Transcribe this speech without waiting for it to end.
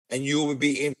and you will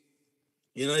be in.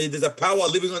 You know, there's a power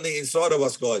living on the inside of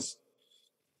us, guys,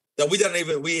 that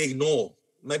we ignore.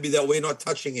 Maybe that we're not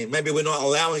touching it. Maybe we're not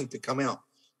allowing to come out.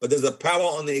 But there's a power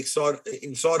on the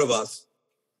inside of us.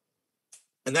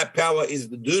 And that power is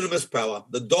the dunamis power,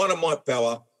 the dynamite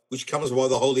power, which comes by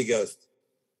the Holy Ghost.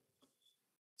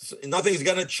 So nothing is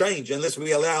going to change unless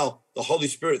we allow the Holy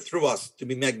Spirit through us to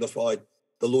be magnified,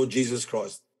 the Lord Jesus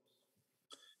Christ.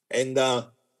 And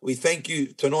we thank you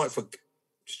tonight for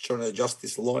just trying to adjust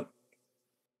this light.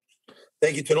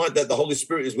 Thank you tonight that the Holy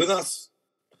Spirit is with us.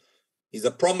 He's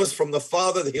a promise from the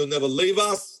Father that he'll never leave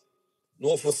us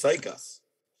nor forsake us.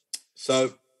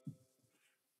 So,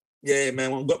 yeah,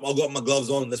 man, I've got my gloves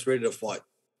on. That's ready to fight.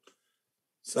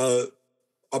 So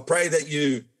I pray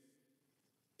that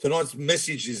tonight's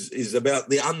message is about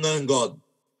the unknown God,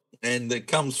 and it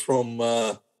comes from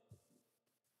the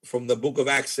book of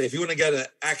Acts. If you want to go to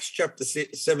Acts chapter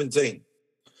 17,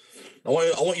 I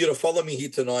want you to follow me here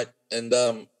tonight, and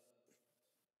I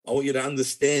want you to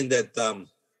understand that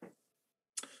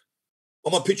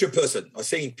I'm a picture person. I've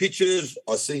seen pictures,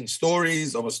 I've seen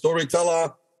stories, I'm a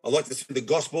storyteller. I like to see the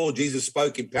gospel. Jesus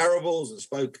spoke in parables and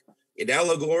spoke in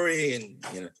allegory, and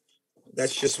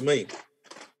that's just me.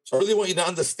 So I really want you to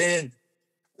understand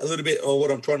a little bit of what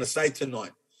I'm trying to say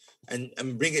tonight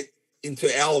and bring it into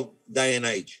our day and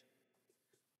age.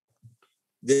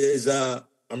 I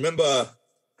remember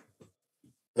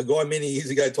a guy many years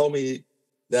ago told me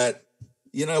that,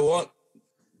 you know what?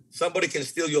 Somebody can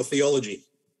steal your theology,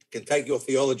 can take your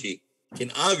theology,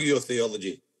 can argue your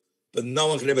theology, but no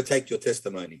one can ever take your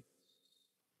testimony.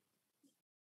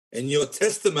 And your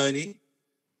testimony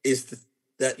is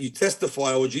that you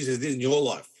testify what Jesus did in your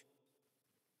life.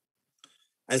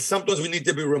 And sometimes we need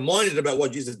to be reminded about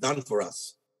what Jesus done for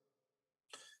us.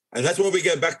 And that's where we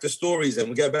go back to stories and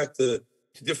we go back to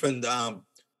different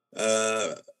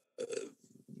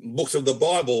books of the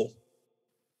Bible.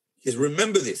 Is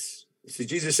remember this. See,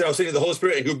 Jesus said, I'll send you the Holy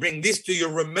Spirit and he'll bring this to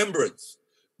your remembrance.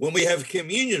 When we have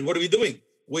communion, what are we doing?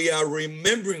 We are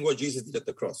remembering what Jesus did at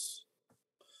the cross.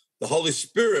 The Holy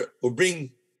Spirit will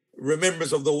bring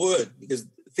remembrance of the word, because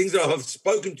things that I have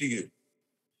spoken to you.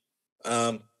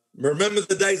 Remember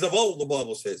the days of old, the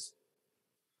Bible says.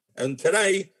 And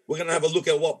today, we're going to have a look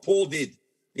at what Paul did,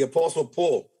 the Apostle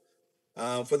Paul.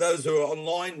 For those who are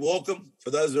online, welcome. For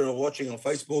those who are watching on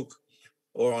Facebook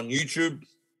or on YouTube,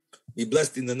 be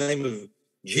blessed in the name of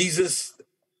Jesus.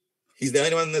 He's the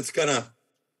only one that's going to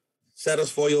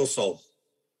satisfy your soul.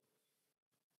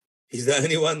 He's the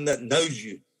only one that knows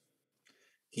you.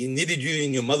 He knitted you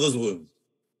in your mother's womb.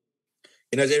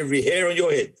 He knows every hair on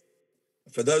your head.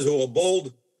 For those who are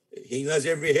bald, he knows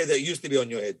every hair that used to be on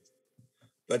your head.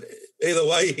 But either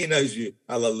way, he knows you.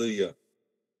 Hallelujah.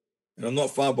 And I'm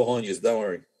not far behind you, so don't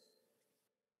worry.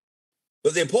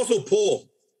 But the Apostle Paul,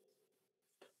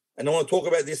 and I want to talk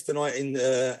about this tonight in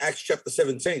Acts chapter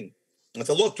 17. It's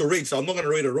a lot to read, so I'm not going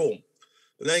to read it all.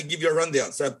 But let me give you a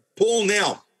rundown. So Paul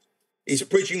now is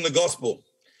preaching the gospel.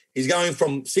 He's going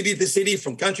from city to city,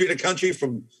 from country to country,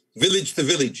 from village to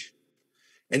village.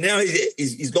 And now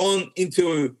he's gone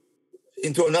into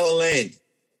another land.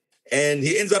 And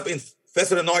he ends up in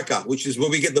Thessalonica, which is where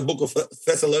we get the book of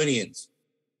Thessalonians.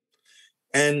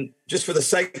 And just for the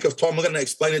sake of time, I'm going to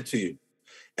explain it to you.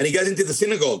 And he goes into the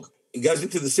synagogue.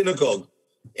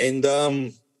 And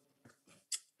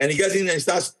he goes in and he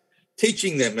starts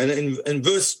teaching them. And in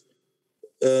verse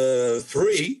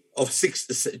 3 of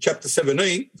chapter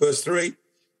 17, verse 3,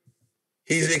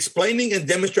 he's explaining and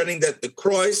demonstrating that the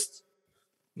Christ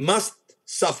must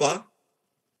suffer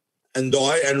and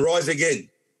die and rise again.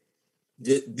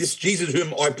 This Jesus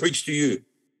whom I preach to you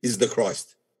is the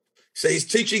Christ. So he's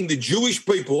teaching the Jewish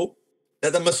people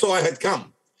that the Messiah had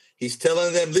come. He's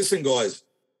telling them, listen, guys,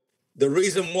 the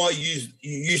reason why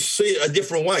you see it a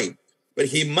different way, but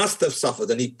he must have suffered,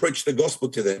 and he preached the gospel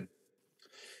to them.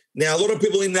 Now, a lot of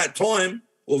people in that time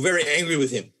were very angry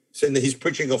with him, saying that he's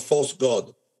preaching a false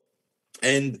God.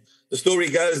 And the story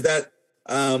goes that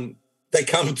they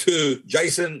come to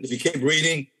Jason, if you keep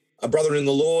reading, a brother in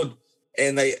the Lord,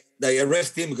 and they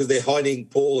arrest him because they're hiding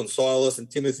Paul and Silas and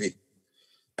Timothy.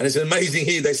 And it's amazing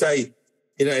here. They say,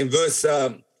 in verse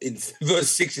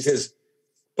 6, it says,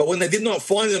 but when they did not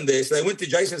find them there, so they went to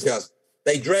Jason's house.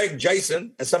 They dragged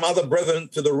Jason and some other brethren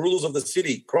to the rulers of the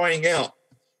city, crying out,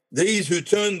 these who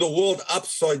turned the world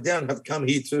upside down have come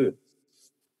here too.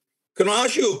 Can I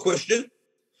ask you a question?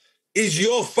 Is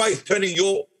your faith turning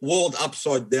your world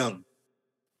upside down?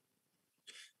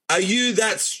 Are you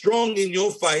that strong in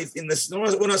your faith?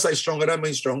 When I say strong, I don't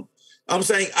mean strong. I'm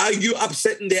saying, are you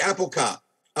upsetting the apple cart?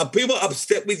 Are people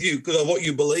upset with you because of what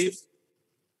you believe?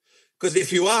 Because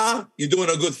if you are, you're doing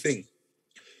a good thing.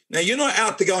 Now, you're not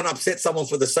out to go and upset someone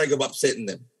for the sake of upsetting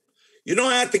them. You're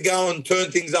not out to go and turn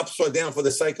things upside down for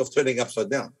the sake of turning upside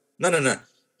down. No.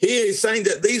 Here he's saying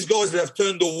that these guys that have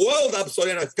turned the world upside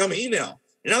down have come here now.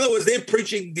 In other words, they're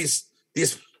preaching this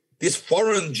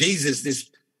foreign Jesus, this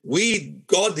weird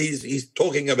God he's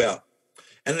talking about.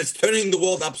 And it's turning the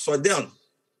world upside down.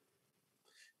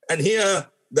 And here,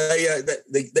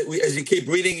 as you keep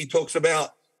reading, he talks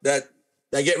about that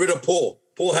they get rid of Paul.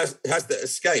 Paul has to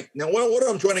escape. Now, what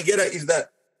I'm trying to get at is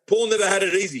that Paul never had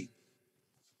it easy.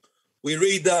 We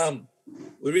read a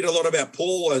lot about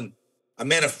Paul, and a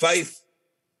man of faith.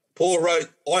 Paul wrote,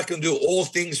 "I can do all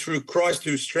things through Christ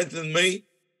who strengthened me."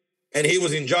 And he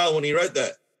was in jail when he wrote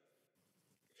that.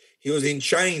 He was in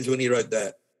chains when he wrote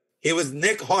that. He was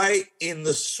neck high in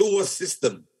the sewer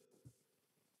system.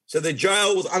 So the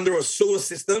jail was under a sewer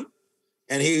system,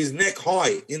 and he was neck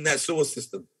high in that sewer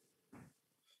system.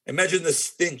 Imagine the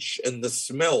stench and the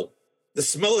smell. The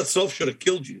smell itself should have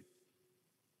killed you.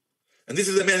 And this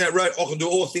is the man that wrote, "I can do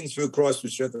all things through Christ who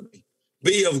strengthened me.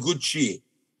 Be of good cheer."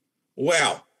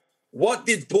 Wow. What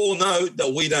did Paul know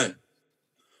that we don't?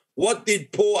 What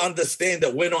did Paul understand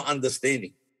that we're not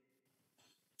understanding?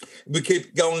 We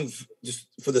keep going just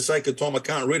for the sake of time. I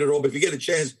can't read it all, but if you get a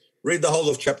chance, read the whole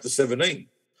of chapter 17.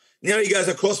 Now he goes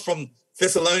across from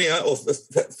Thessalonica, or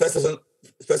Thessalonica,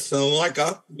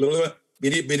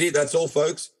 that's all,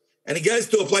 folks. And he goes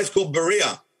to a place called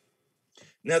Berea.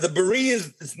 Now, the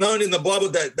Bereans, it's known in the Bible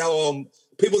that they were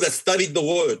people that studied the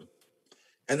word.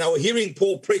 And they were hearing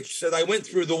Paul preach, so they went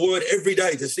through the word every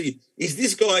day to see, is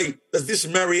this guy, does this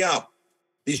marry up?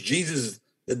 This Jesus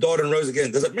that died and rose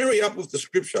again, does it marry up with the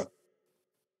scripture?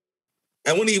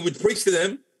 And when he would preach to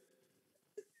them,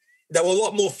 they were a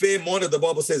lot more fair-minded, the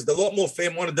Bible says. They're a lot more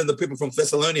fair-minded than the people from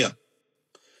Thessalonica.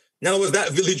 In other words,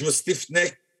 that village was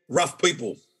stiff-necked, rough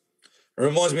people. It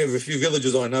reminds me of a few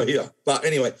villages I know here. But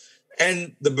anyway,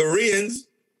 and the Bereans,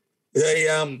 they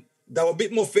were a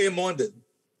bit more fair-minded.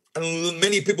 And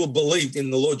many people believed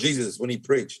in the Lord Jesus when he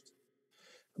preached.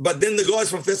 But then the guys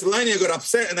from Thessalonica got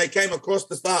upset and they came across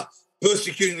to start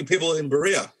persecuting the people in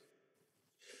Berea.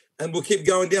 And we'll keep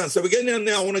going down. So we're getting down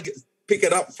now. I want to pick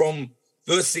it up from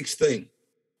verse 16.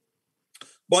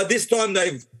 By this time,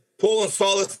 Paul and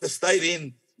Silas have stayed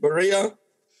in Berea,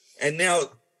 and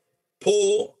now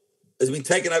Paul has been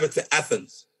taken over to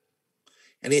Athens.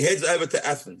 And he heads over to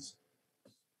Athens.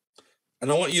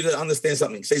 And I want you to understand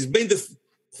something. So he's been to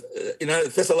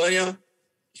Thessalonica.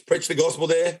 He's preached the gospel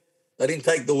there. They didn't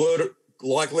take the word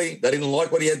lightly. They didn't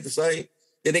like what he had to say.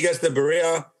 Then he goes to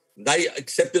Berea. They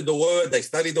accepted the word. They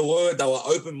studied the word. They were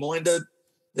open-minded.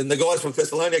 Then the guys from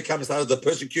Thessalonica come and started to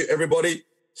persecute everybody,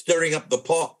 stirring up the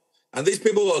pot. And these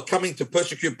people are coming to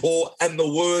persecute Paul and the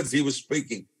words he was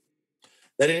speaking.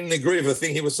 They didn't agree with a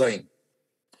thing he was saying.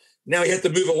 Now he had to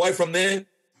move away from there,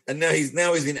 and now he's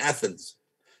in Athens.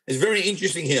 It's very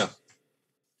interesting here.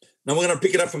 Now we're going to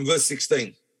pick it up from verse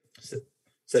 16. So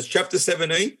it's chapter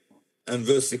 17 and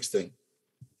verse 16.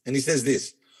 And he says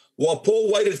this, while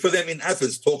Paul waited for them in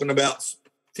Athens, talking about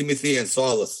Timothy and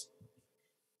Silas,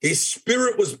 his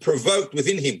spirit was provoked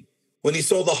within him when he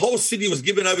saw the whole city was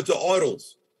given over to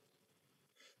idols.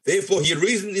 Therefore, he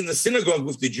reasoned in the synagogue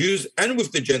with the Jews and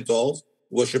with the Gentiles,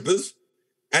 worshippers,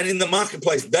 and in the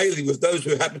marketplace daily with those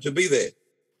who happened to be there.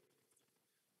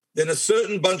 Then a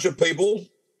certain bunch of people,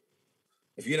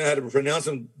 if you know how to pronounce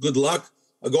them, good luck,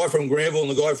 a guy from Granville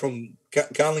and a guy from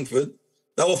Carlingford,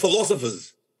 they were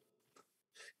philosophers.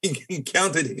 He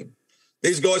encountered him.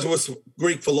 These guys were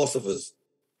Greek philosophers.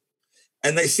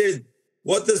 And they said,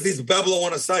 what does this babbler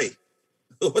want to say?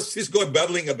 What's this guy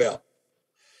babbling about?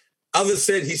 Others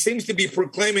said, he seems to be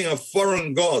proclaiming a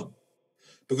foreign God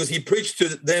because he preached to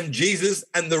them Jesus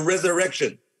and the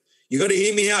resurrection. You got to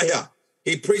hear me out here.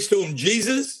 He preached to them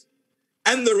Jesus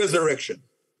and the resurrection.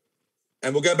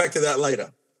 And we'll go back to that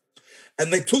later.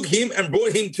 And they took him and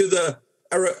brought him to the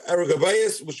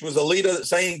Areopagus, which was a leader,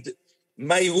 saying,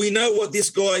 may we know what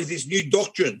this new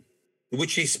doctrine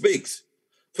which he speaks,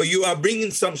 for you are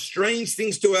bringing some strange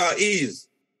things to our ears.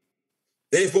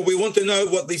 Therefore, we want to know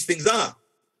what these things are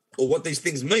or what these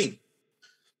things mean.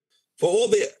 For all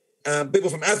the people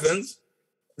from Athens,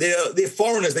 they're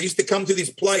foreigners. They used to come to this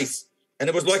place, and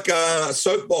it was like a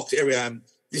soapbox area. And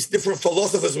these different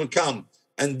philosophers would come,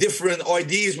 and different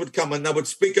ideas would come, and they would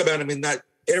speak about them in that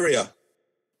area.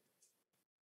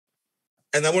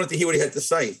 And they wanted to hear what he had to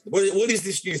say. What is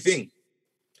this new thing?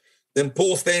 Then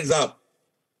Paul stands up.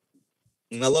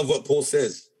 And I love what Paul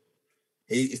says.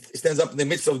 He stands up in the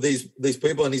midst of these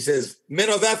people and he says, men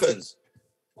of Athens,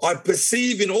 I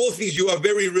perceive in all things you are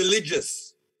very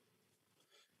religious.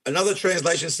 Another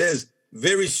translation says,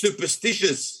 very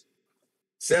superstitious.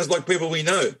 Sounds like people we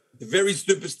know, very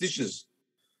superstitious.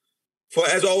 For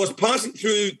as I was passing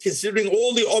through, considering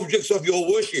all the objects of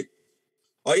your worship,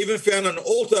 I even found an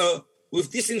altar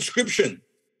with this inscription,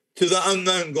 to the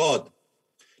unknown God.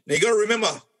 Now you got to remember,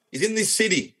 he's in this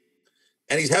city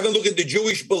and he's having a look at the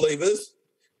Jewish believers,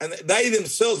 and they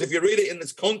themselves, if you read it in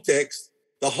its context,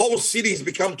 the whole city has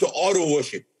become to idol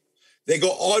worship. They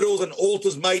got idols and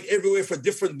altars made everywhere for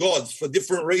different gods, for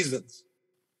different reasons.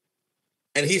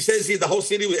 And he says here, the whole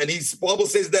city, and his Bible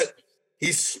says that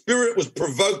his spirit was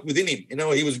provoked within him.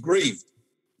 He was grieved.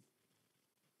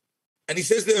 And he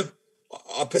says to them,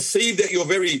 I perceive that you're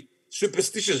very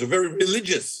superstitious or very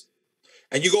religious,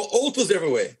 and you got altars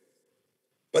everywhere.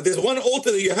 But there's one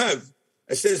altar that you have.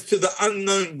 It says, to the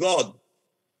unknown God.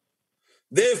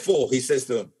 Therefore, he says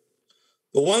to them,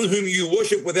 the one whom you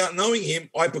worship without knowing him,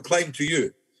 I proclaim to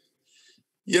you.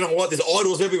 You know what? There's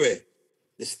idols everywhere.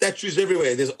 There's statues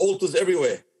everywhere. There's altars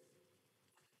everywhere.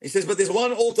 He says, but there's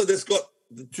one altar that's got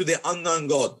to the unknown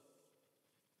God.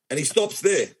 And he stops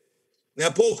there. Now,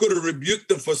 Paul could have rebuked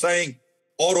them for saying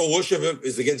idol worship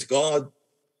is against God.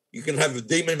 You can have a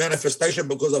demon manifestation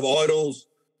because of idols.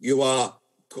 You're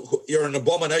an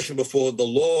abomination before the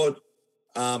Lord.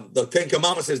 The Ten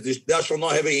Commandments says, thou shalt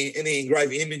not have any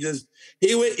engraved images.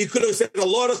 He could have said a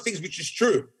lot of things, which is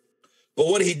true. But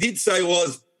what he did say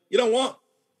was, you know what?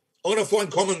 I'm going to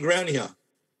find common ground here.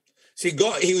 See,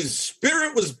 his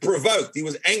spirit was provoked. He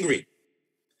was angry.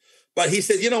 But he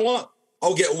said, you know what?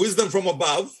 I'll get wisdom from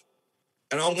above,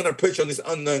 and I'm going to preach on this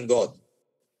unknown God.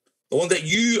 The one that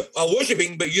you are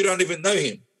worshiping, but you don't even know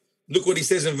him. Look what he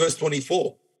says in verse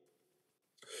 24.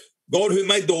 God who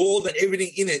made the world and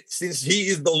everything in it, since he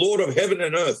is the Lord of heaven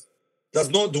and earth, does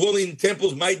not dwell in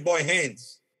temples made by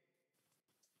hands,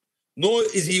 nor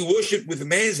is he worshipped with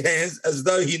man's hands as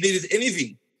though he needed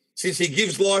anything, since he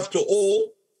gives life to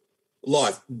all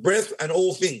life, breath and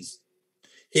all things.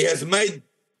 He has made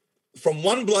from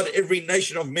one blood every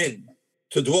nation of men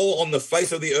to dwell on the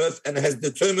face of the earth, and has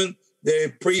determined their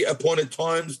pre-appointed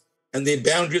times and their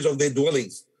boundaries of their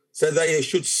dwellings, so they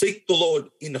should seek the Lord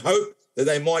in hope that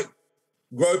they might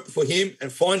grope for him and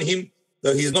find him,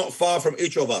 though he is not far from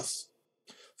each of us.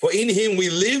 For in him we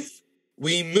live,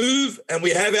 we move, and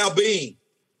we have our being,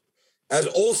 as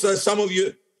also some of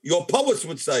your poets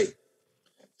would say,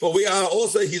 for we are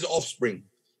also his offspring.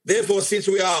 Therefore, since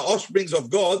we are offsprings of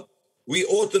God, we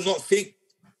ought to not think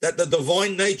that the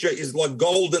divine nature is like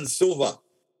gold and silver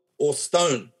or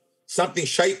stone, something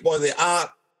shaped by the art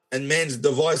and man's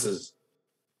devices.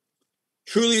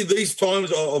 Truly, these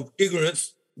times of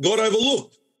ignorance God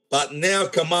overlooked, but now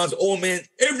commands all men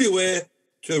everywhere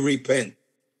to repent,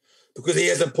 because he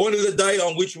has appointed a day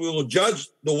on which we will judge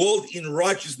the world in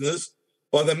righteousness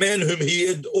by the man whom he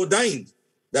had ordained.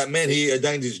 That man he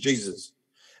ordained is Jesus.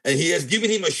 And he has given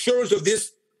him assurance of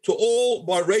this to all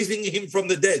by raising him from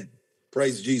the dead.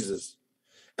 Praise Jesus.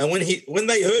 And when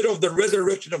they heard of the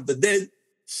resurrection of the dead,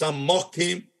 some mocked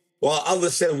him, while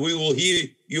others said, we will hear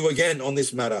you again on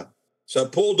this matter. So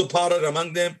Paul departed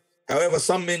among them. However,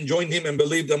 some men joined him and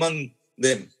believed among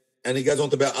them. And he goes on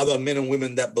to about other men and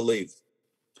women that believed.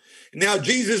 Now,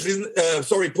 Paul's in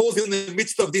the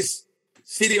midst of this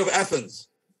city of Athens,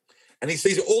 and he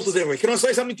sees altars everywhere. Can I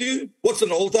say something to you? What's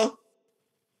an altar?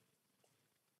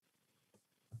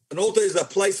 An altar is a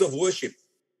place of worship,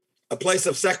 a place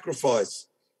of sacrifice,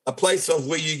 a place of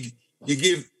where you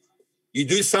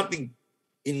do something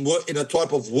in a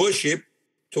type of worship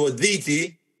to a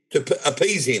deity to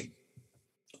appease him.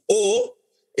 Or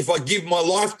if I give my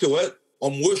life to it,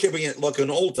 I'm worshiping it like an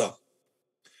altar.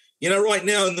 You know, right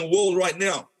now in the world right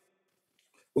now,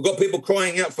 we've got people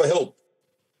crying out for help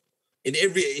in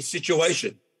every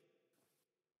situation.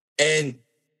 And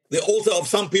the altar of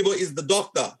some people is the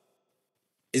doctor,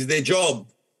 is their job,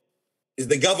 is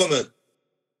the government,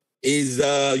 is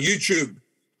YouTube.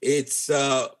 It's,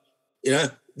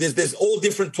 there's all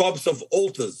different types of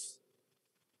altars.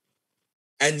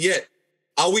 And yet,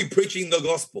 are we preaching the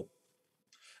gospel?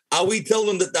 Are we telling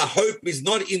them that the hope is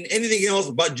not in anything else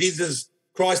but Jesus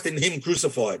Christ and him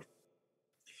crucified?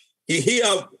 Here,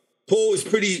 Paul is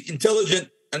pretty intelligent,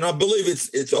 and I believe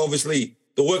it's obviously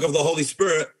the work of the Holy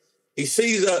Spirit. He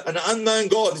sees an unknown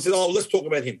God. He says, let's talk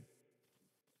about him.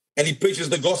 And he preaches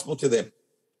the gospel to them.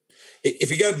 If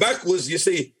you go backwards, you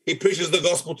see he preaches the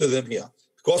gospel to them here,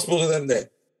 gospel to them there.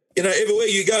 You know, everywhere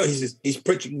you go, he's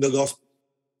preaching the gospel.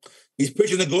 He's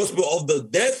preaching the gospel of the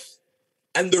death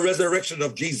and the resurrection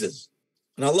of Jesus.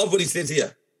 And I love what he says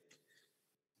here.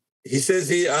 He says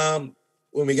here,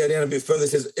 when we go down a bit further, he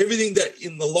says, everything that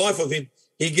in the life of him,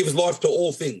 he gives life to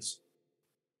all things.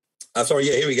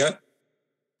 Here we go.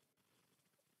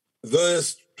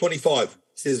 Verse 25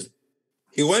 says,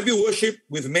 He won't be worshipped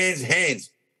with man's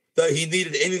hands, though he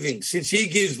needed anything, since he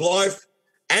gives life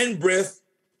and breath,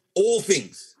 all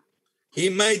things. He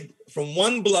made from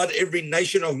one blood every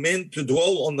nation of men to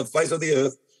dwell on the face of the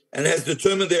earth, and has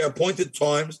determined their appointed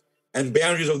times and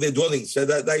boundaries of their dwellings, so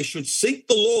that they should seek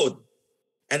the Lord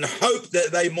and hope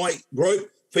that they might grope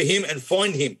for him and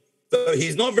find him. Though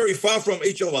he's not very far from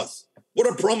each of us. What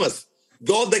a promise.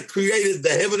 God that created the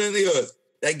heaven and the earth,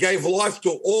 that gave life to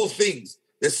all things,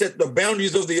 that set the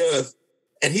boundaries of the earth.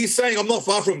 And he's saying, I'm not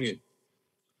far from you.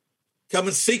 Come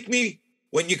and seek me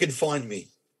when you can find me.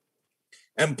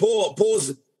 And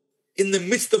Paul's in the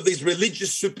midst of these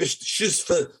religious superstitions,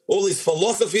 for all these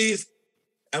philosophies.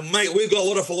 And mate, we've got a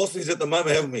lot of philosophies at the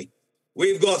moment, haven't we?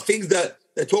 We've got things that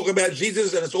talk about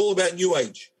Jesus and it's all about New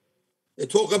Age. They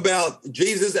talk about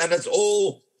Jesus and it's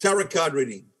all tarot card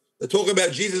reading. They talk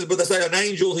about Jesus, but they say an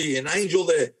angel here, an angel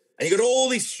there. And you got all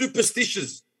these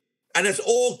superstitions and it's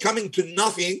all coming to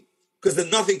nothing because the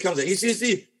nothing comes out. You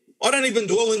see, I don't even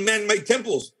dwell in man-made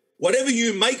temples. Whatever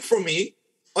you make from me,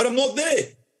 I'm not there.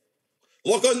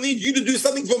 Like I need you to do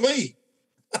something for me.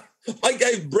 I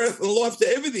gave breath and life to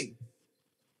everything.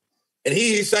 And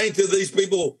he's saying to these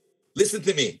people, listen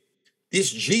to me.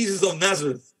 This Jesus of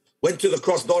Nazareth went to the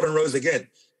cross, died and rose again.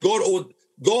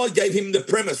 God gave him the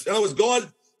premise. In other words,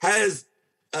 God has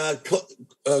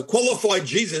qualified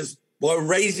Jesus by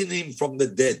raising him from the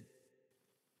dead.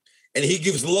 And he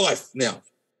gives life now.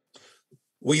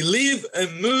 We live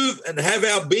and move and have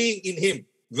our being in him.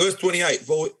 Verse 28,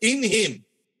 for in him,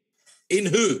 in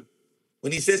who?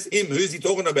 When he says him, who's he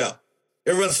talking about?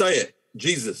 Everyone say it,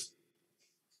 Jesus.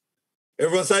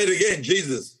 Everyone say it again,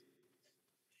 Jesus.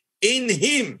 In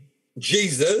him,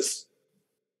 Jesus,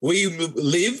 we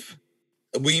live,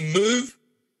 we move,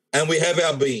 and we have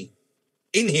our being.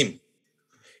 In him.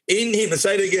 In him, and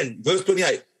say it again, verse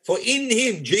 28. For in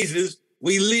him, Jesus,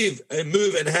 we live and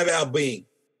move and have our being.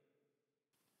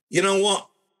 You know what?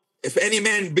 If any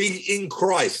man be in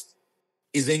Christ,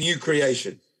 is a new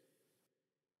creation.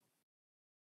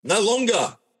 No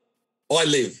longer I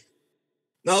live.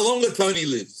 No longer Tony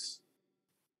lives.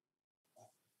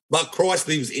 But Christ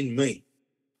lives in me.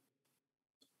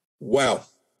 Wow.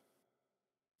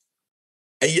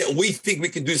 And yet we think we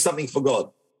can do something for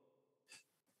God.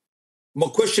 My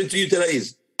question to you today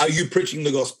is, are you preaching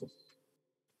the gospel?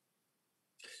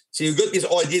 So you've got this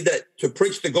idea that to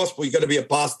preach the gospel, you've got to be a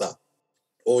pastor,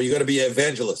 or you've got to be an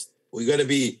evangelist, or you've got to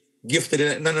be gifted in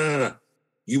it. No.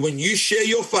 When you share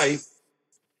your faith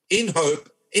in hope,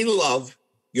 in love,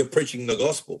 you're preaching the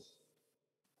gospel.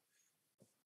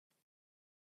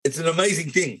 It's an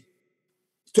amazing thing.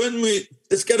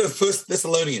 Let's go to 1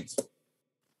 Thessalonians.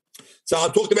 So I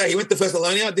talked about he went to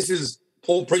Thessalonica. This is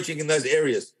Paul preaching in those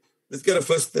areas. Let's go to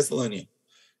 1 Thessalonians.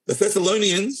 The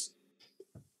Thessalonians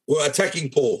were attacking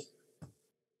Paul.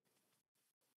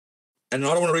 And I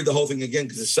don't want to read the whole thing again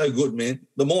because it's so good, man.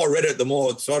 The more I read it, the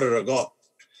more excited I got.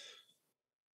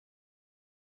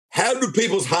 How do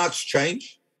people's hearts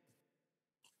change?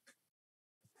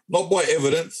 Not by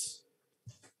evidence.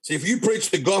 See, if you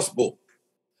preach the gospel,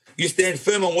 you stand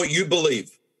firm on what you believe,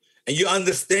 and you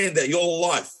understand that your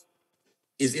life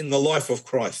is in the life of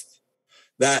Christ,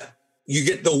 that you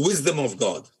get the wisdom of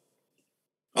God.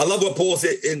 I love what Paul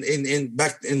said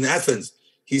back in Athens.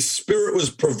 His spirit was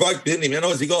provoked in him. In other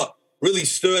words, he got really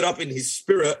stirred up in his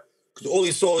spirit because all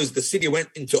he saw is the city went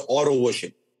into idol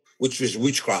worship, which was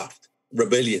witchcraft,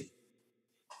 rebellion.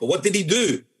 But what did he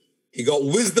do? He got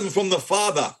wisdom from the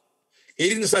Father. He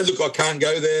didn't say, look, I can't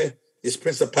go there. There's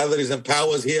principalities and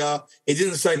powers here. He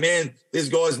didn't say, man, this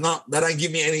guy's they don't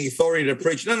give me any authority to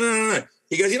preach. No.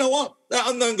 He goes, you know what? That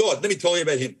unknown God, let me tell you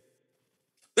about him.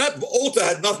 That altar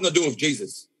had nothing to do with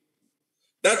Jesus.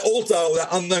 That altar, or that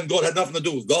unknown God, had nothing to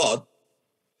do with God.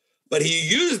 But he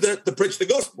used it to preach the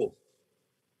gospel.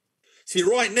 See,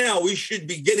 right now, we should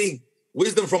be getting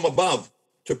wisdom from above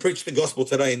to preach the gospel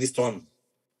today in this time.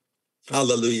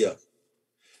 Hallelujah.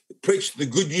 Preach the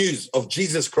good news of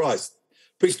Jesus Christ.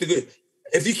 Preach the good.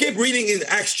 If you keep reading in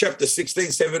Acts chapter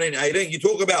 16, 17, 18, you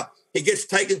talk about he gets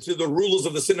taken to the rulers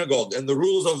of the synagogue and the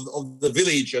rulers of the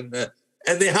village, and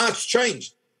their hearts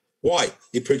changed. Why?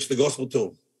 He preached the gospel to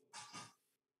them.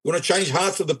 You want to change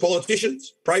hearts of the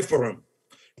politicians? Pray for them.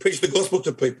 Preach the gospel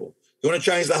to people. You want to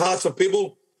change the hearts of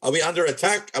people? Are we under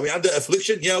attack? Are we under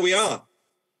affliction? Yeah, we are.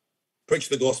 Preach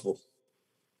the gospel.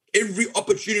 Every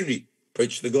opportunity,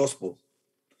 preach the gospel.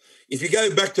 If you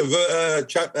go back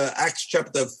to Acts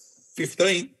chapter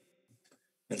 15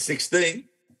 and 16,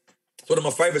 it's one of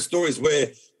my favorite stories where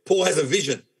Paul has a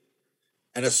vision,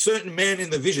 and a certain man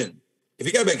in the vision, if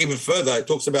you go back even further, it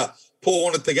talks about Paul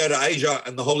wanted to go to Asia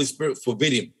and the Holy Spirit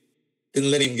forbid him,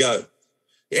 didn't let him go.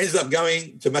 He ends up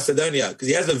going to Macedonia because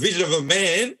he has a vision of a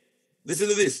man. Listen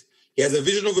to this. He has a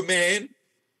vision of a man.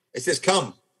 It says,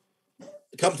 come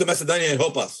to Macedonia and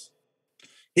help us.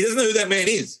 He doesn't know who that man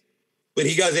is, but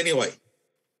he goes anyway.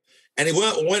 And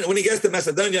when he goes to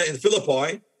Macedonia in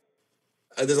Philippi,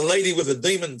 there's a lady with a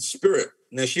demon spirit.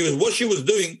 Now, what she was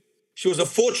doing, she was a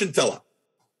fortune teller.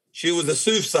 She was a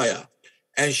soothsayer.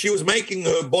 And she was making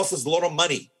her bosses a lot of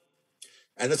money.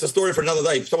 And that's a story for another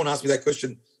day. If someone asked me that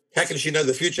question, how can she know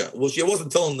the future? Well, she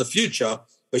wasn't telling the future,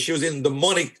 but she was in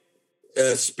demonic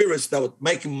spirits that were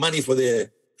making money for their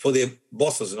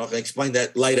bosses. And I can explain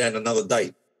that later in another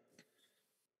day.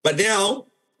 But now,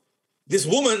 this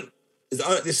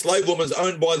slave woman is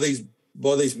owned by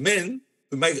these men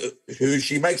who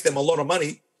she makes them a lot of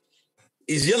money,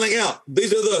 is yelling out,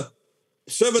 these are the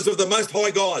servants of the Most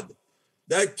High God.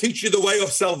 They teach you the way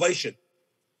of salvation.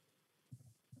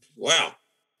 Wow.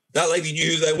 That lady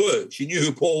knew who they were. She knew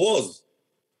who Paul was.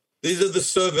 These are the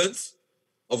servants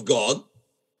of God,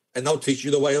 and they'll teach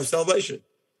you the way of salvation.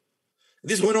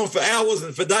 This went on for hours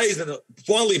and for days, and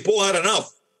finally Paul had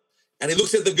enough. And he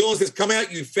looks at the girl and says, come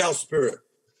out, you foul spirit.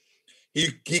 He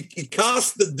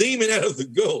cast the demon out of the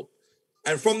girl.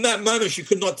 And from that moment, she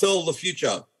could not tell the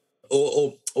future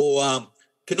or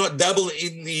could not dabble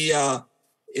in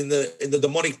the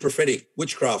demonic prophetic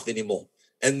witchcraft anymore.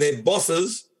 And their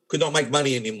bosses could not make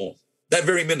money anymore. That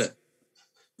very minute.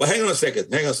 But hang on a second.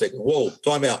 Whoa,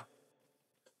 time out.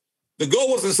 The girl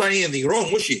wasn't saying anything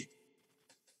wrong, was she?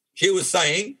 She was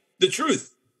saying the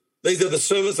truth. These are the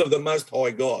servants of the Most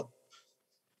High God.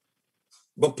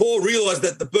 But Paul realized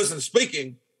that the person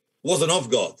speaking wasn't of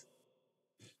God.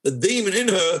 The demon in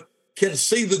her can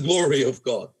see the glory of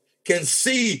God, can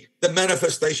see the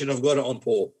manifestation of God on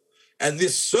Paul. And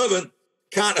this servant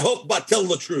can't help but tell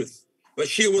the truth. But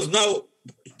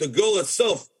the girl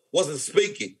itself wasn't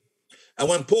speaking. And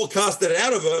when Paul cast it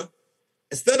out of her,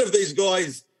 instead of these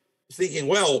guys thinking,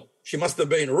 well, she must have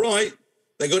been right,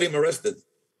 they got him arrested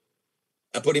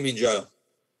and put him in jail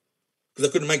because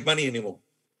they couldn't make money anymore.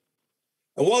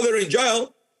 And while they're in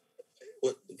jail,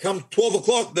 come 12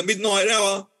 o'clock, the midnight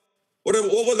hour, what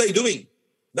were they doing?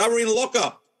 They were in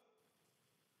lockup.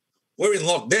 We're in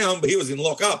lockdown, but he was in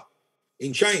lockup,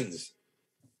 in chains.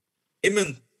 Him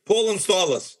and Paul and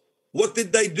Silas, what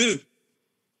did they do?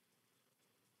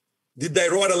 Did they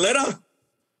write a letter?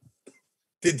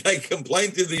 Did they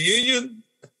complain to the union?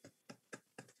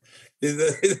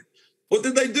 What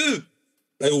did they do?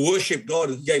 They worshiped God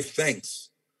and gave thanks.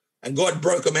 And God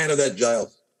broke them out of that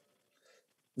jail.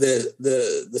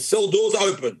 The cell doors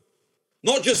open.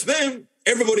 Not just them,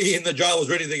 everybody in the jail was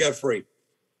ready to go free. It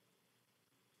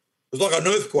was like an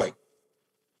earthquake.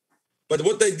 But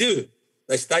what they do,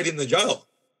 they stayed in the jail.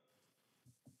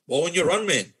 Well, when you run,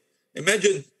 man,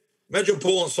 imagine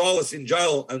Paul and Silas in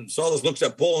jail, and Silas looks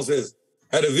at Paul and says,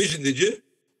 had a vision, did you?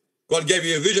 God gave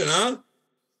you a vision, huh?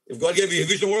 If God gave you a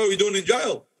vision, what are we doing in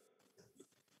jail?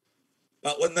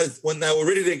 But when they were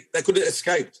ready they could have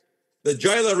escaped. The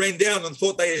jailer ran down and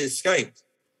thought they had escaped.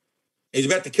 He's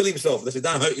about to kill himself. They said,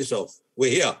 don't hurt yourself.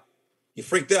 We're here. He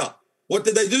freaked out. What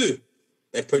did they do?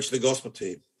 They preached the gospel to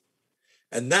him.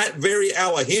 And that very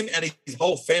hour, him and his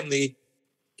whole family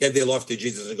gave their life to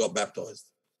Jesus and got baptized.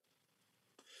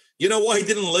 You know why he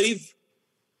didn't leave?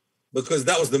 Because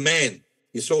that was the man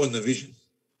he saw in the vision.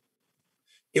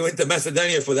 He went to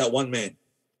Macedonia for that one man.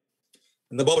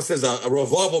 And the Bible says a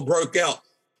revival broke out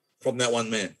from that one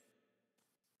man.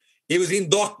 He was in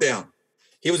lockdown.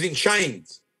 He was in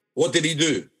chains. What did he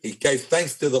do? He gave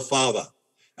thanks to the Father,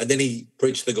 and then he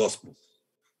preached the gospel.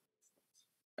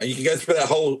 And you can go through that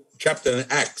whole chapter in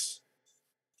Acts.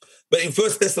 But in 1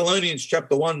 Thessalonians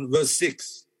chapter 1, verse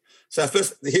 6. So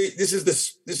first, here, this is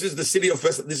the city of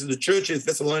this is the church in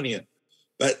Thessalonia.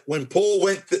 But when Paul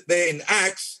went there in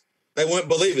Acts, they weren't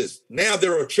believers. Now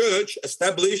they're a church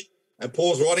established, and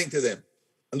Paul's writing to them.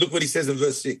 And look what he says in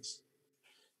verse 6.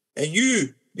 And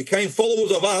you became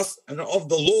followers of us and of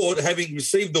the Lord, having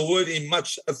received the word in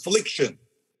much affliction,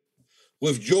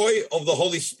 with joy of the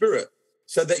Holy Spirit,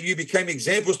 so that you became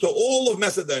examples to all of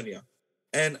Macedonia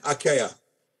and Achaia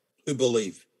who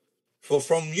believe. For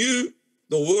from you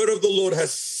the word of the Lord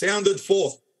has sounded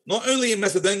forth, not only in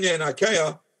Macedonia and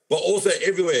Achaia, but also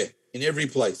everywhere, in every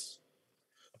place.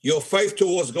 Your faith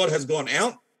towards God has gone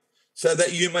out, so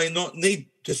that you may not need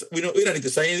to, we don't need to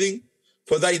say anything,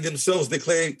 for they themselves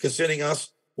declare concerning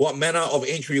us what manner of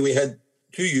entry we had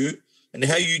to you, and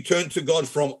how you turned to God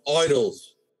from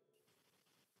idols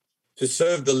to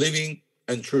serve the living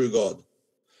and true God,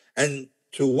 and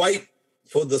to wait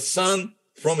for the Son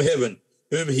from heaven,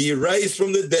 whom he raised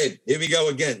from the dead. Here we go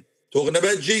again, talking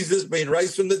about Jesus being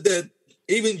raised from the dead,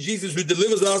 even Jesus who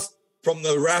delivers us from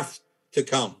the wrath to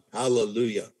come.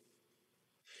 Hallelujah.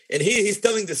 And here he's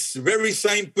telling this very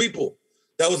same people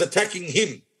that was attacking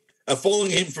him,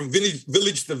 following him from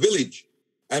village to village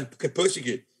and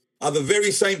persecute, are the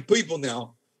very same people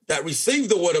now that received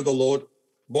the word of the Lord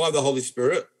by the Holy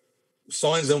Spirit.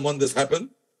 Signs and wonders happen.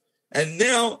 And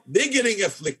now they're getting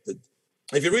afflicted.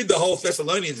 If you read the whole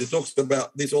Thessalonians, it talks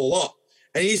about this a lot.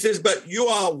 And he says, but you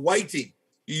are waiting.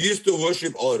 You used to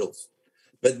worship idols,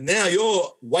 but now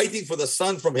you're waiting for the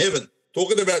Son from heaven,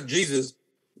 talking about Jesus,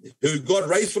 who God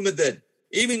raised from the dead,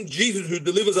 even Jesus who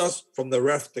delivers us from the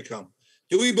wrath to come.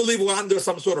 Do we believe we're under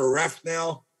some sort of wrath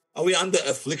now? Are we under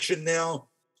affliction now?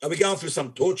 Are we going through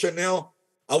some torture now?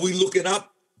 Are we looking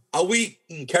up? Are we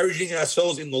encouraging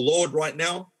ourselves in the Lord right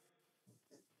now?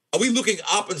 Are we looking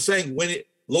up and saying, when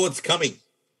Lord's coming,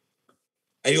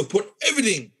 and he'll put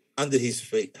everything under his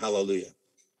feet? Hallelujah.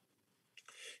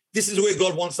 This is where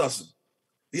God wants us.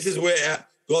 This is where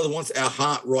God wants our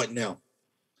heart right now.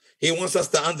 He wants us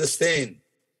to understand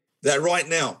that right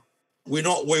now we're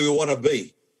not where we want to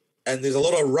be. And there's a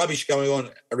lot of rubbish going on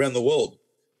around the world.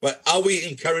 But are we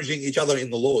encouraging each other in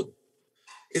the Lord?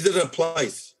 Is it a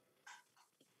place?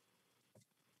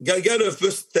 Go to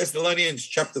 1 Thessalonians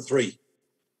chapter 3.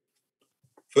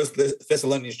 1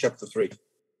 Thessalonians chapter 3.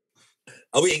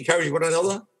 Are we encouraging one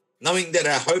another, knowing that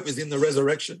our hope is in the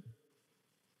resurrection?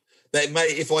 That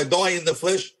if I die in the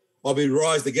flesh, I'll be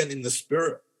raised again in the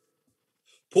spirit.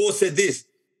 Paul said this,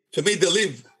 to me to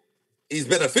live is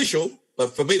beneficial,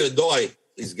 but for me to die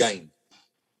is gain.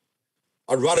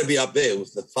 I'd rather be up there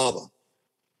with the Father.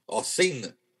 I've seen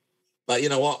it. But you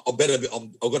know what? I've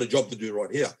got a job to do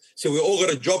right here. So we all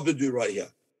got a job to do right here.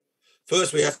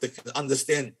 First, we have to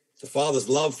understand the Father's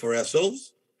love for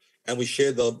ourselves, and we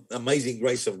share the amazing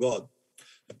grace of God.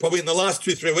 And probably in the last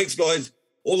 2-3 weeks, guys,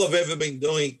 all I've ever been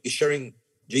doing is sharing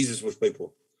Jesus with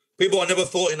people. People I never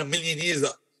thought in a million years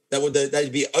that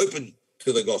they'd be open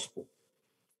to the gospel.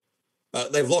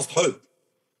 They've lost hope.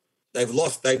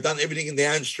 They've done everything in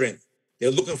their own strength.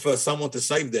 They're looking for someone to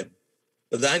save them.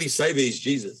 But the only savior is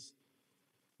Jesus.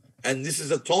 And this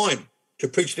is a time to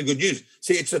preach the good news.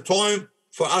 See, it's a time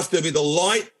for us to be the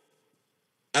light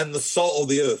and the salt of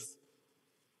the earth.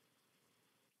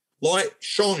 Light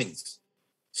shines.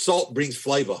 Salt brings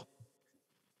flavor.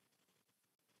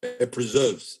 It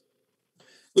preserves.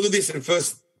 Look at this in 1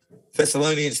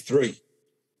 Thessalonians 3,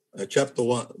 chapter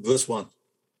 1, verse 1.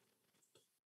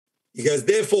 He goes,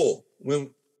 therefore,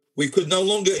 when we could no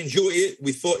longer endure it,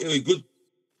 we thought it would be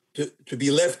good to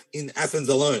be left in Athens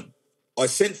alone. I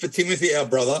sent for Timothy, our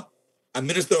brother, a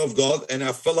minister of God and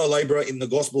our fellow laborer in the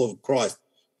gospel of Christ,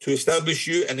 to establish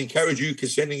you and encourage you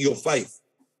concerning your faith,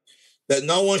 that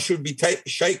no one should be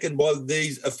shaken by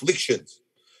these afflictions.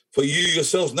 For you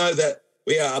yourselves know that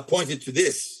we are appointed to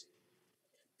this.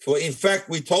 For in fact,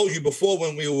 we told you before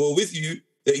when we were with you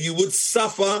that you would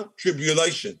suffer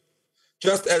tribulation,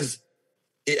 just as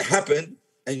it happened,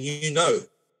 and you know.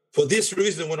 For this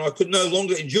reason, when I could no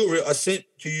longer endure it, I sent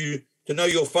to you to know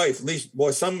your faith, lest by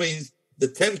some means the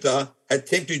tempter had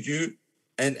tempted you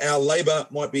and our labor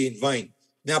might be in vain.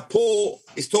 Now, Paul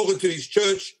is talking to his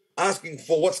church, asking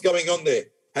for what's going on there.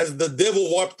 Has the devil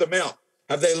wiped them out?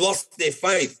 Have they lost their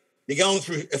faith? They're going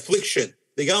through affliction.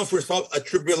 They're going through a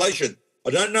tribulation. I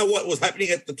don't know what was happening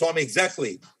at the time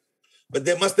exactly, but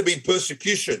there must have been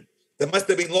persecution. They must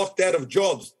have been locked out of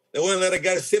jobs. They weren't allowed to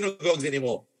go to synagogues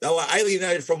anymore. They were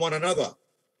alienated from one another.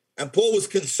 And Paul was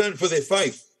concerned for their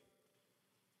faith.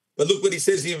 But look what he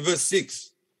says here in verse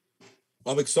 6.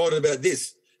 I'm excited about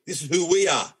this. This is who we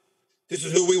are. This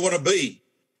is who we want to be.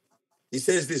 He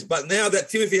says this, but now that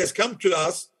Timothy has come to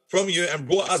us from you and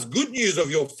brought us good news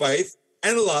of your faith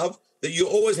and love, that you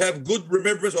always have good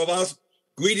remembrance of us,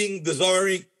 greeting,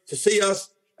 desiring to see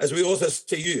us as we also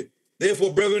see you.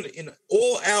 Therefore, brethren, in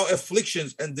all our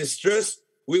afflictions and distress,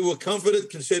 we were comforted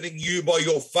concerning you by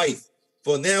your faith.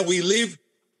 For now we live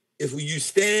if you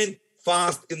stand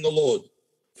fast in the Lord.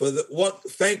 For what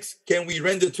thanks can we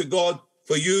render to God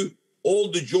for you,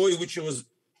 all the joy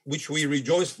which we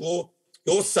rejoice for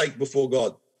your sake before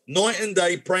God, night and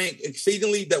day praying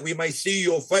exceedingly that we may see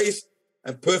your face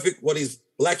and perfect what is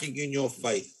lacking in your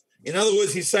faith. In other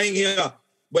words, he's saying here,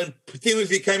 when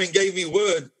Timothy came and gave me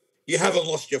word, you haven't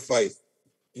lost your faith.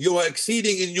 You are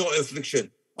exceeding in your affliction.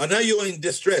 I know you are in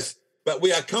distress, but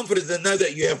we are comforted to know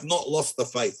that you have not lost the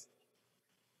faith.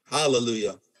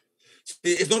 Hallelujah.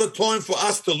 It's not a time for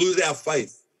us to lose our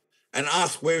faith and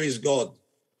ask, where is God?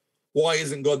 Why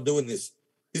isn't God doing this?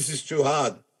 This is too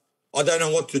hard. I don't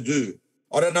know what to do.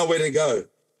 I don't know where to go.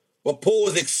 But Paul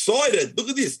was excited. Look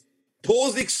at this.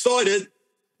 Paul's excited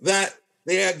that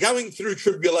they are going through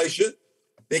tribulation.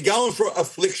 They're going through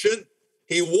affliction.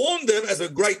 He warned them as a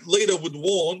great leader would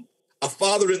warn, a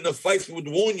father in the faith would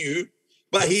warn you,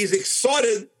 but he's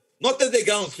excited, not that they're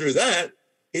going through that,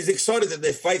 he's excited that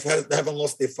their faith they haven't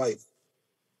lost their faith.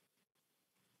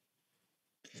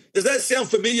 Does that sound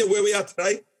familiar where we are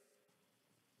today?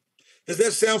 Does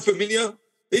that sound familiar?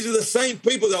 These are the same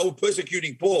people that were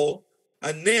persecuting Paul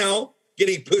and now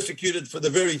getting persecuted for the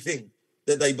very thing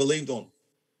that they believed on.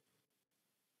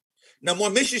 Now, my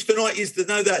message tonight is to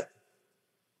know that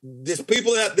there's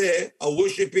people out there are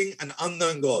worshiping an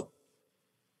unknown God.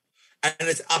 And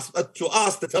it's up to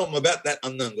us to tell them about that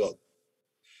unknown God.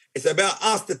 It's about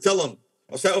us to tell them.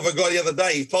 I sat with a guy the other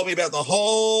day. He told me about the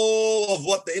whole of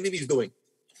what the enemy's doing.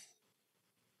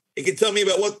 He can tell me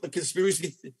about what the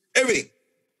conspiracy, everything.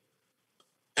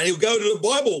 And he'll go to the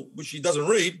Bible, which he doesn't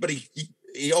read, but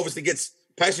he obviously gets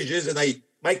passages and they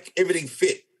make everything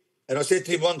fit. And I said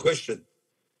to him one question.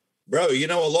 Bro, you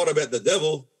know a lot about the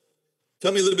devil.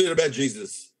 Tell me a little bit about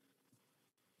Jesus.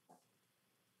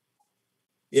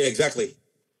 Yeah, exactly.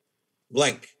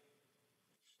 Blank.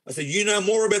 I said, you know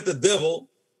more about the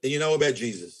devil than you know about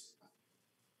Jesus.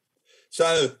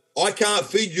 So I can't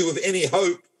feed you with any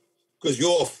hope because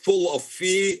you're full of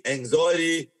fear,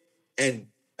 anxiety, and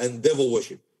devil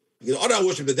worship. Because I don't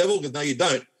worship the devil, because no, you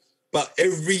don't. But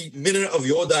every minute of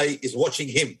your day is watching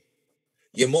him.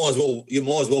 You might as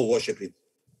well worship him.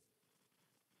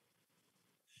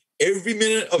 Every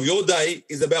minute of your day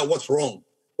is about what's wrong,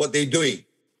 what they're doing,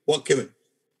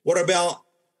 what about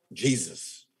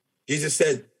Jesus? Jesus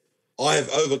said, I have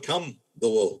overcome the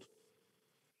world.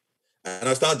 And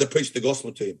I started to preach the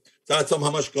gospel to him. Started to tell him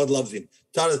how much God loves him.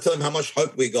 Started to tell him how much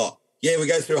hope we got. Yeah, we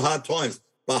go through hard times,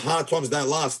 but hard times don't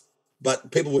last.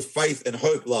 But people with faith and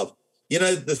hope love. You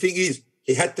know, the thing is,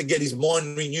 he had to get his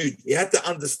mind renewed. He had to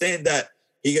understand that.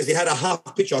 He had a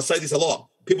half picture. I say this a lot.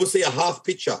 People see a half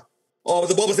picture. Oh,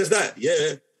 the Bible says that.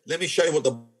 Yeah, let me show you what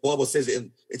the Bible says.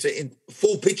 It's in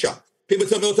full picture. People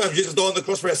tell me all the time, Jesus died on the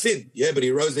cross for our sin. Yeah, but he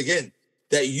rose again,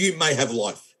 that you may have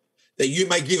life, that you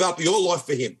may give up your life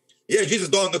for him. Yeah, Jesus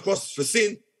died on the cross for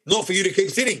sin, not for you to keep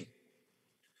sinning.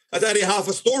 That's only half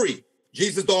a story.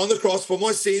 Jesus died on the cross for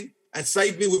my sin and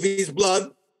saved me with his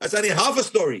blood. That's only half a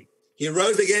story. He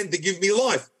rose again to give me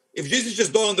life. If Jesus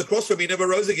just died on the cross for me, never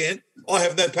rose again, I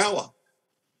have no power.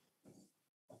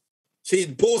 See,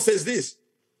 Paul says this,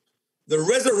 the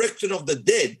resurrection of the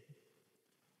dead,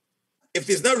 if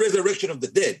there's no resurrection of the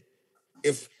dead,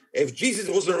 if Jesus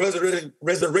wasn't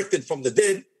resurrected from the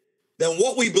dead, then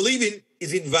what we believe in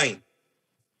is in vain.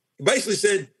 He basically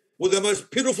said, we're the most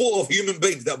pitiful of human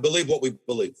beings that believe what we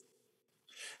believe.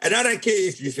 And I don't care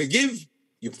if you forgive,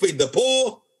 you feed the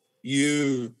poor,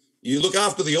 you look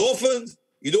after the orphans,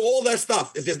 you do all that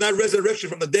stuff. If there's no resurrection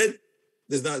from the dead,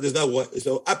 there's no way.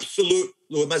 So absolute,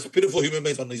 the most pitiful human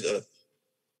beings on this earth.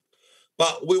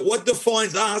 But what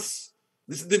defines us,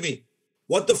 listen to me,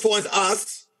 what defines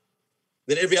us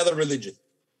than every other religion?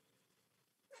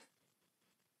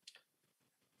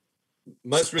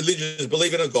 Most religions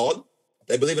believe in a God.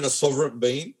 They believe in a sovereign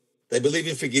being. They believe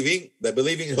in forgiving. They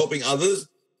believe in helping others.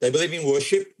 They believe in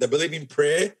worship. They believe in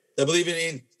prayer. They believe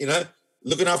in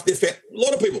looking after their family. A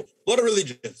lot of people, a lot of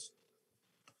religions.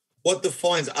 What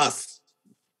defines us?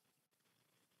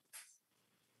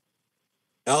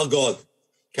 Our God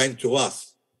came to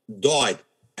us, died,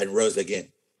 and rose again.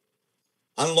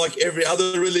 Unlike every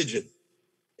other religion,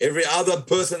 every other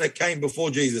person that came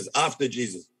before Jesus, after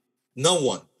Jesus, no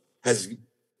one has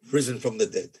risen from the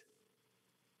dead.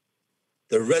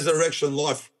 The resurrection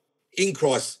life in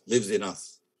Christ lives in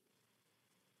us.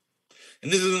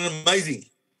 And this is an amazing.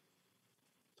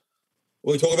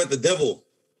 When we talk about the devil,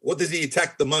 what does he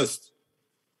attack the most?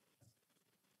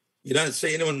 You don't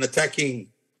see anyone attacking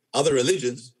other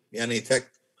religions. He only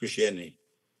attacked Christianity.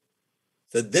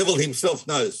 The devil himself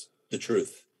knows the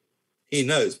truth. He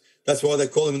knows. That's why they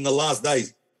call him in the last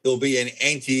days, there'll be an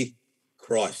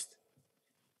anti-Christ.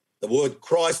 The word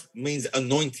Christ means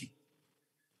anointing.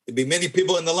 There'll be many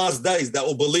people in the last days that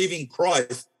will believe in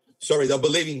Christ. They'll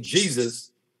believe in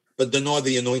Jesus, but deny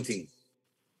the anointing.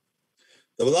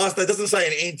 The last day doesn't say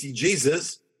an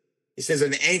anti-Jesus. It says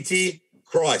an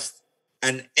anti-Christ,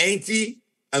 an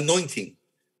anti-anointing.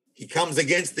 He comes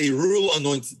against the rule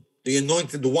anointed, the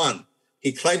anointed one.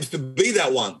 He claims to be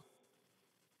that one.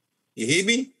 You hear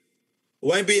me? It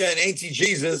won't be an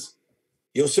anti-Jesus.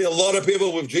 You'll see a lot of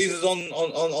people with Jesus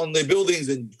on their buildings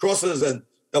and crosses, and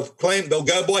they'll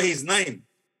go by his name,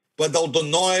 but they'll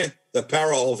deny the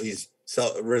power of his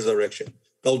resurrection.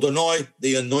 They'll deny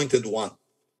the anointed one.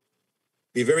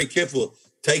 Be very careful.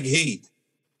 Take heed.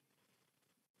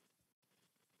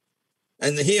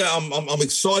 And here I'm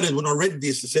excited when I read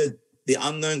this. It said the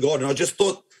unknown God, and I just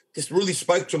thought this really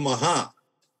spoke to my heart.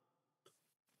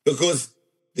 because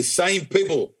the same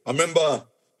people, I remember,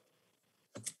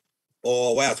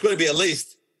 it's going to be at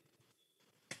least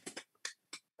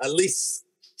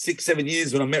 6-7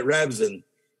 years when I met Rabs, and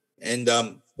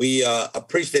I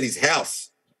preached at his house.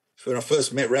 When I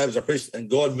first met Rabs, I preached, and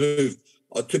God moved.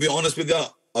 To be honest with you,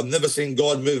 I've never seen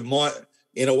God move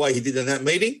in a way he did in that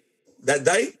meeting that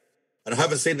day, and I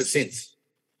haven't seen it since.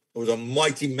 It was a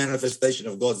mighty manifestation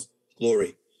of God's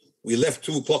glory. We left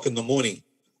 2:00 in the morning.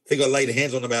 I think I laid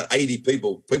hands on about 80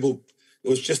 people. It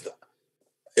was just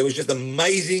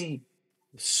amazing,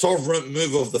 sovereign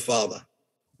move of the Father.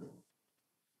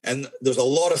 And there was a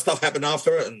lot of stuff happened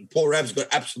after it, and poor Rabs got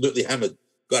absolutely hammered,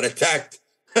 got attacked.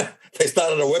 They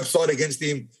started a website against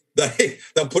him.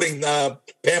 They're putting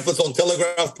pamphlets on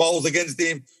telegraph poles against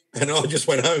him, and I just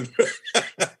went home.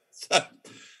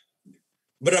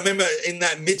 But I remember in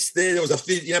that midst there was a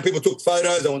few, people took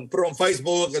photos and put it on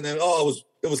Facebook, and then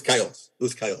it was chaos. It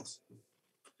was chaos.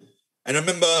 And I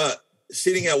remember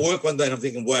sitting at work one day and I'm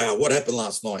thinking, wow, what happened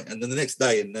last night? And then the next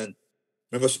day, and then I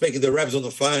remember speaking to Rabs on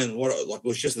the phone, it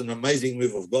was just an amazing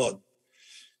move of God.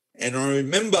 And I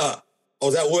remember I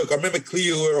was at work. I remember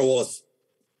clearly where I was.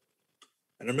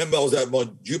 And I remember I was at my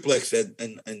duplex in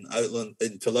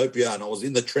Tilapia, and I was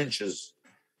in the trenches.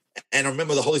 And I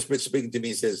remember the Holy Spirit speaking to me.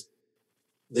 He says,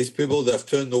 these people that have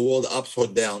turned the world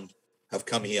upside down have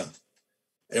come here.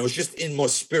 And it was just in my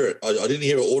spirit. I didn't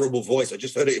hear an audible voice. I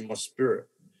just heard it in my spirit.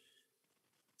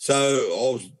 So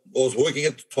I was working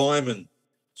at the time, and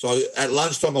so at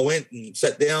lunchtime I went and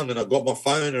sat down, and I got my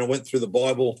phone and I went through the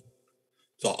Bible.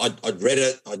 So I'd read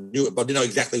it, I knew it, but I didn't know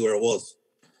exactly where it was.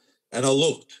 And I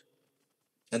looked,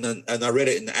 and I read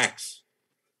it in Acts.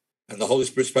 And the Holy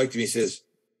Spirit spoke to me. He says,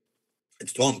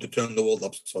 it's time to turn the world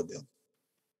upside down.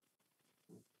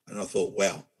 And I thought,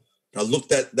 wow. And I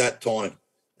looked at that time,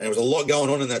 and there was a lot going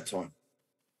on in that time.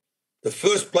 The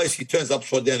first place he turns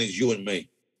upside down is you and me.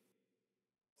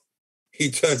 He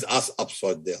turns us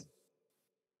upside down.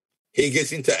 He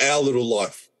gets into our little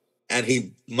life and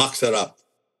he mucks it up.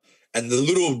 And the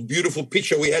little beautiful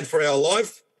picture we had for our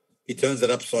life, he turns it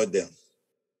upside down.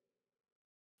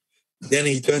 Then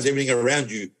he turns everything around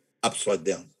you upside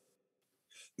down.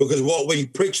 Because when you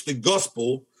preach the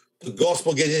gospel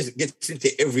gets into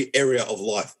every area of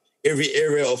life, every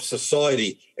area of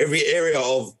society, every area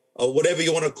of whatever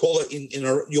you want to call it in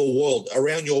your world,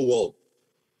 around your world.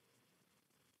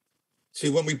 See,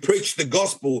 when we preach the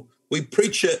gospel, we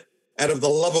preach it out of the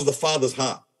love of the Father's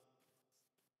heart.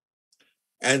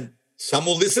 And some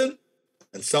will listen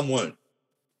and some won't.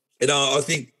 I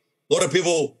think a lot of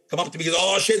people come up to me and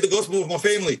go, I shared the gospel with my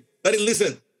family. They didn't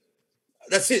listen.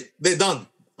 That's it. They're done.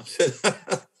 I said,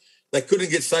 they couldn't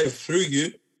get saved through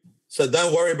you, so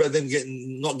don't worry about them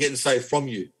not getting saved from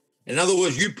you. In other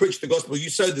words, you preach the gospel, you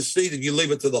sow the seed, and you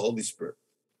leave it to the Holy Spirit.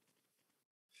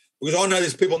 Because I know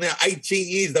there's people now, 18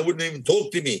 years, they wouldn't even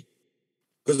talk to me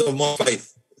because of my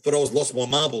faith. Thought I was lost my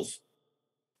marbles.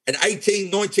 And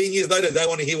 18, 19 years later, they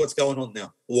want to hear what's going on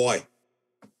now. Why?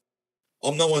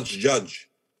 I'm no one's judge.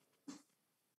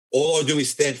 All I do is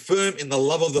stand firm in the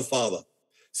love of the Father.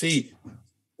 See,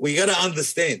 we got to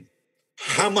understand,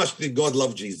 how much did God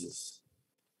love Jesus?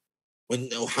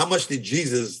 How much did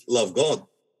Jesus love God?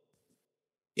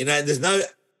 There's no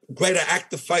greater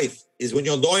act of faith is when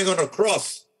you're dying on a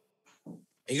cross.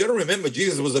 And you got to remember,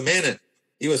 Jesus was a man.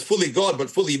 He was fully God, but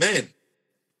fully man.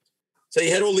 So he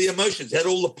had all the emotions, he had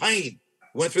all the pain.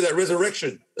 He went through that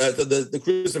resurrection, the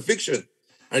crucifixion.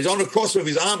 And he's on the cross with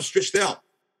his arms stretched out.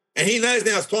 And he knows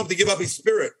now it's time to give up his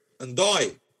spirit and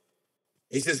die.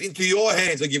 He says, into your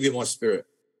hands I give you my spirit.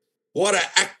 What an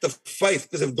act of faith,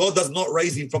 because if God does not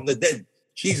raise him from the dead,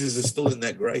 Jesus is still in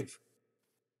that grave.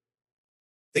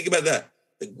 Think about that.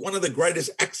 One of the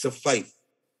greatest acts of faith.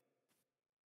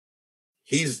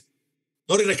 He's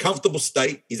not in a comfortable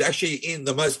state. He's actually in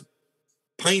the most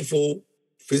painful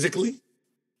physically,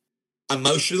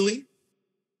 emotionally,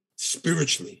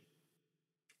 spiritually.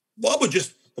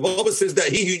 The Bible says that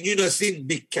he who knew no sin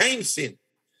became sin.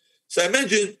 So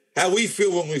imagine how we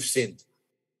feel when we've sinned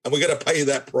and we're going to pay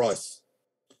that price.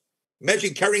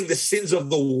 Imagine carrying the sins of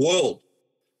the world,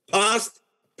 past,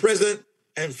 present,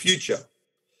 and future.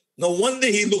 No wonder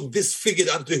he looked disfigured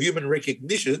unto human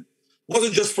recognition. It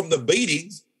wasn't just from the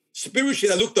beatings.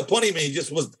 Spiritually, they looked upon him and he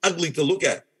just was ugly to look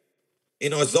at.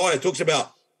 In Isaiah, it talks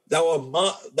about they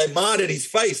marred at his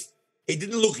face. He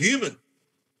didn't look human.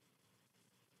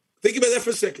 Think about that for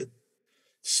a second.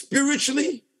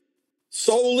 Spiritually,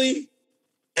 soully,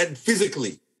 and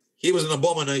physically, he was an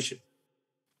abomination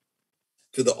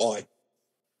to the eye.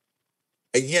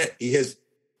 And yet he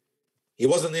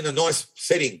wasn't in a nice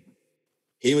setting.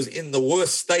 He was in the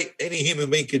worst state any human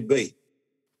being could be.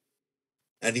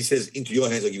 And he says, into your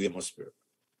hands I give you my spirit.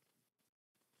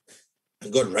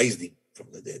 And God raised him from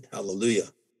the dead. Hallelujah.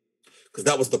 Because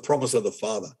that was the promise of the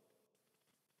Father.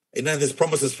 And then there's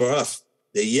promises for us.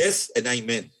 They're yes and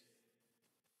amen.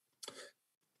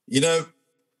 You know,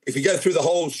 if you go through the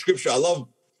whole scripture,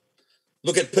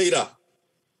 look at Peter.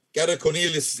 Go to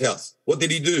Cornelius' house. What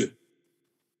did he do?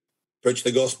 Preach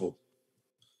the gospel.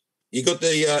 You got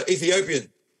the Ethiopian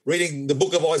reading the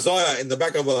book of Isaiah in the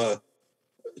back of a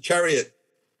chariot.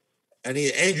 And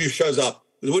Andrew shows up.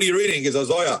 What are you reading? He goes,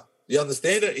 Isaiah. Do you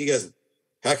understand it? He goes,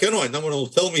 how can I? No one will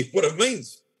tell me what it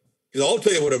means. He goes, I'll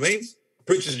tell you what it means.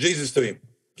 Preaches Jesus to him.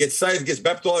 Gets saved, gets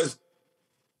baptized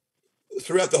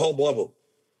throughout the whole Bible.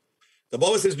 The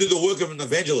Bible says do the work of an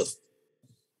evangelist.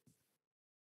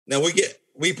 Now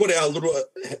we put our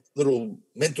little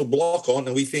mental block on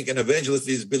and we think an evangelist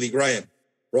is Billy Graham,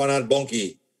 Reinhard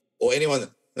Bonnke, or anyone.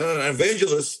 No, an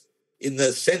evangelist, in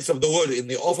the sense of the word, in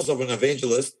the office of an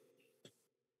evangelist,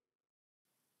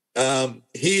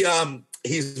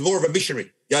 he's more of a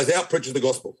missionary. Goes out, preaches the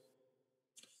gospel.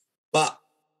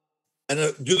 And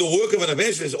do the work of an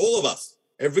evangelist, all of us.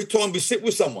 Every time we sit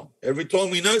with someone, every time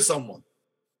we know someone,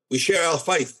 we share our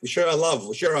faith, we share our love,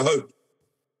 we share our hope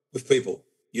with people.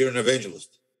 You're an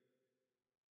evangelist.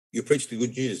 You preach the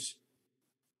good news.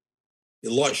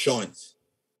 Your light shines.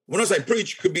 When I say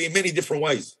preach, it could be in many different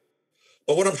ways.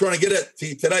 But what I'm trying to get at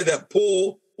today, that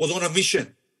Paul was on a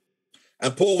mission.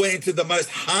 And Paul went into the most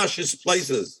harshest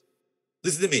places.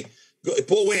 Listen to me.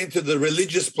 Paul went into the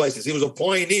religious places. He was a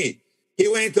pioneer. He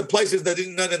went into places that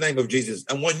didn't know the name of Jesus.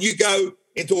 And when you go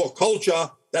into a culture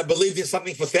that believed in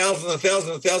something for thousands and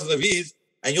thousands and thousands of years,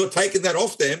 and you're taking that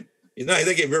off them, you know,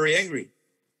 they get very angry.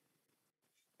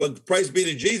 But praise be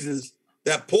to Jesus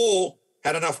that Paul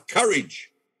had enough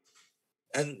courage.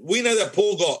 And we know that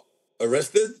Paul got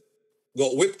arrested,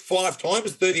 got whipped 5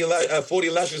 times, 40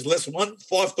 lashes less 1,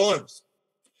 5 times.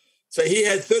 So he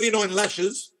had 39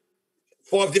 lashes,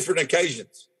 5 different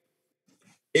occasions.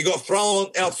 He got thrown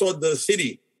outside the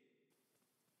city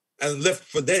and left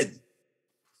for dead.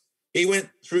 He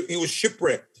was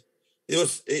shipwrecked. He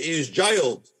was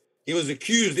jailed. He was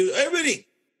accused. He was everything.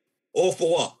 All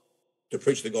for what? To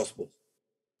preach the gospel.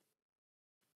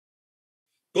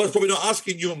 God's probably not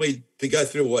asking you and me to go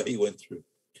through what he went through,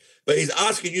 but he's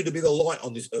asking you to be the light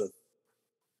on this earth.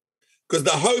 Because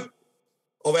the hope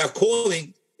of our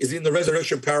calling is in the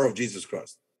resurrection power of Jesus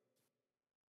Christ.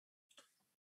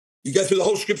 You go through the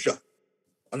whole scripture,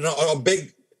 and I'll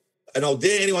beg and I'll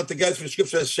dare anyone to go through the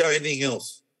scripture and show anything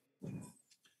else.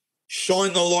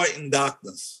 Shine the light in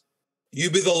darkness. You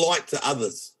be the light to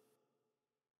others.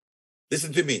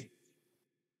 Listen to me.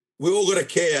 We all got to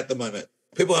care at the moment.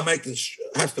 People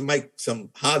have to make some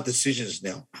hard decisions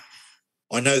now.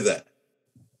 I know that.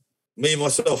 Me and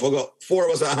myself, I've got 4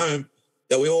 of us at home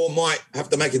that we all might have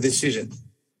to make a decision.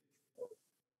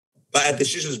 But our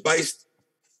decision is based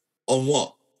on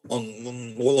what? On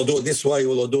will I do it this way?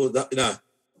 Will I do it that? No.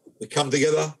 We come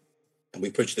together and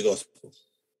we preach the gospel.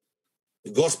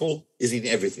 The gospel is in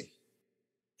everything.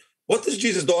 What does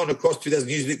Jesus die on the cross 2,000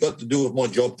 years ago got to do with my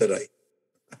job today?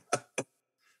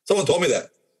 Someone told me that.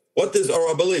 What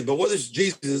does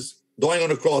Jesus dying on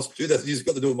the cross 2,000 years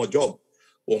got to do with my job?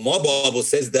 Well, my Bible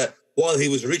says that while he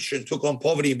was rich and took on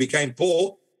poverty and became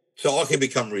poor, so I can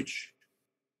become rich.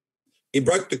 He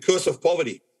broke the curse of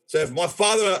poverty. So if my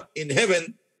Father in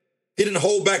heaven didn't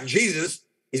hold back Jesus,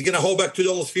 he's going to hold back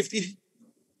 $2.50?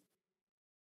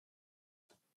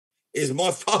 Is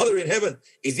my Father in heaven,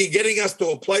 is he getting us to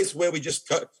a place where we just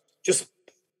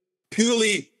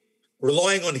purely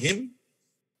relying on him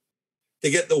to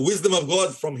get the wisdom of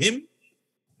God from him?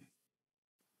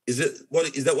 Is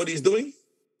that what he's doing?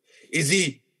 I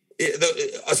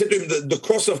said to him, the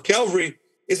cross of Calvary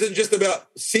isn't just about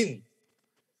sin.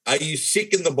 Are you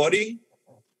sick in the body?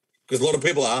 Because a lot of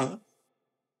people are.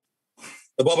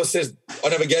 The Bible says, I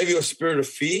never gave you a spirit of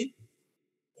fear.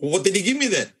 Well, what did he give me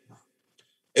then?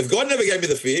 If God never gave me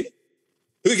the fear,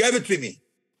 who gave it to me?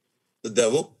 The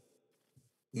devil,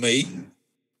 me,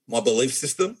 my belief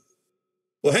system.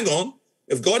 Well, hang on.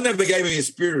 If God never gave me a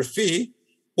spirit of fear,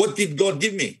 what did God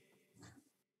give me?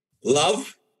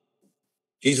 Love.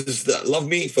 Jesus loved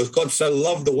me, for God so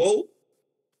loved the world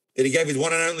that he gave his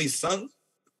one and only Son,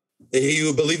 that he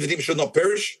who believed in him should not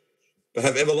perish, but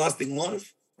have everlasting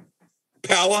life.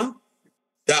 Power,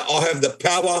 that I have the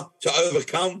power to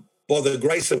overcome by the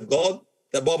grace of God.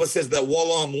 The Bible says that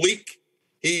while I'm weak,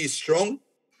 he is strong.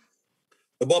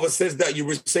 The Bible says that you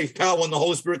receive power when the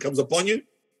Holy Spirit comes upon you.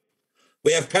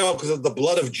 We have power because of the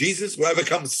blood of Jesus. We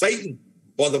overcome Satan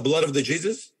by the blood of the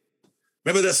Jesus.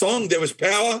 Remember that song? There was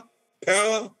power,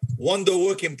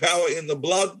 wonder-working power in the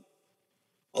blood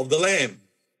of the Lamb.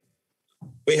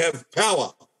 We have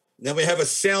power. Now we have a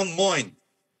sound mind,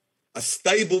 a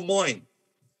stable mind.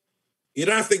 You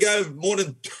don't have to go more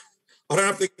than, I don't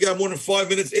have to go more than 5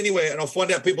 minutes anywhere and I'll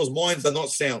find out people's minds are not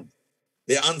sound.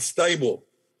 They're unstable.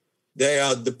 They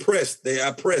are depressed. They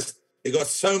are oppressed. They got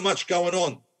so much going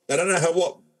on. They don't know how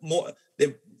what more.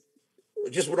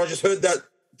 Just when I just heard that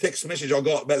text message I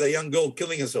got about that young girl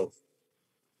killing herself.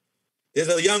 There's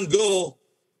a young girl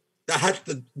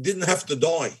that didn't have to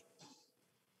die.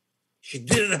 She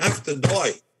didn't have to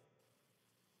die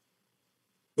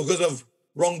because of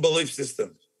wrong belief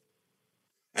systems.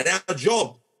 And our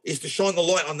job is to shine the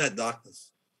light on that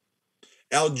darkness.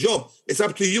 Our job, it's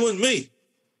up to you and me,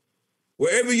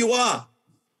 wherever you are.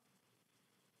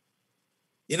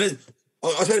 You know,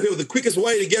 I say to people, the quickest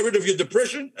way to get rid of your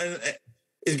depression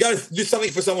is go do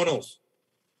something for someone else.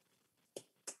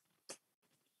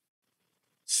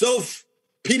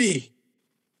 Self-pity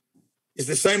is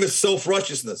the same as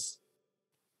self-righteousness.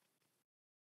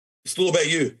 It's all about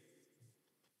you.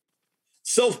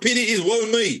 Self-pity is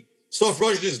woe me.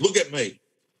 Self-righteousness, look at me.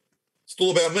 It's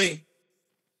all about me.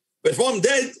 But if I'm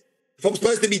dead, if I'm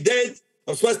supposed to be dead,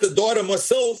 I'm supposed to die to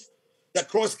myself that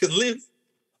Christ can live.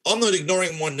 I'm not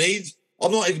ignoring my needs.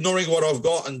 I'm not ignoring what I've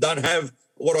got and don't have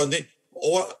what I need.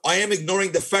 Or I am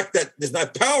ignoring the fact that there's no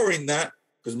power in that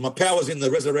because my power is in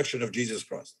the resurrection of Jesus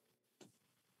Christ.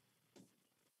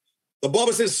 The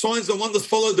Bible says signs and wonders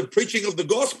follow the preaching of the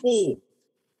gospel.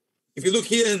 If you look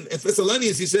here in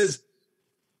Thessalonians, he says,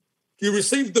 you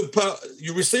received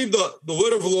the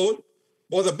word of the Lord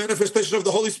by the manifestation of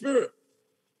the Holy Spirit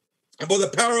and by the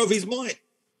power of his might.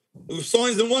 With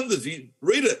signs and wonders. You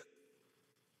read it.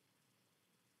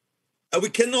 And we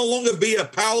can no longer be a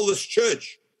powerless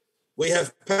church. We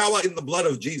have power in the blood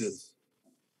of Jesus.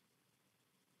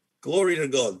 Glory to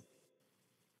God.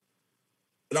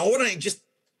 And I want to just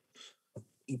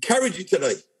encourage you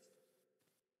today.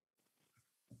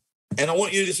 And I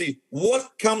want you to see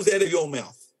what comes out of your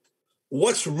mouth.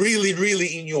 What's really,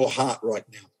 really in your heart right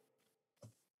now?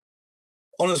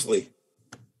 Honestly,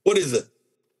 what is it?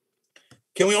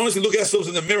 Can we honestly look ourselves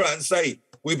in the mirror and say,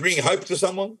 we bring hope to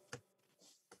someone?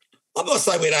 I'm not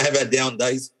saying we don't have our down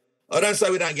days. I don't say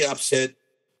we don't get upset.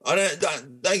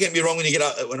 Don't get me wrong when you get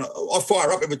up. When I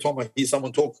fire up every time I hear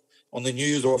someone talk on the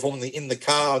news or if I'm in the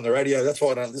car on the radio. That's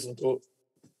why I don't listen to it.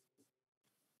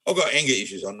 I've got anger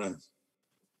issues, I know.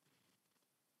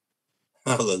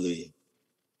 Hallelujah.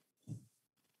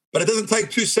 But it doesn't take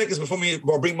 2 seconds before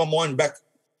I bring my mind back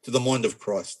to the mind of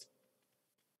Christ.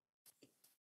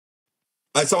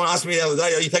 I had someone ask me the other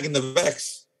day, are you taking the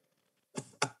vax?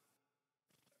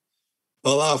 I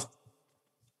laughed.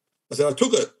 I said, I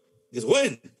took it. He goes,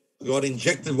 when? I got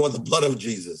injected by the blood of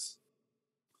Jesus.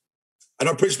 And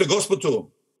I preached the gospel to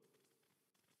them.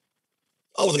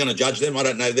 I wasn't going to judge them. I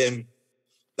don't know them.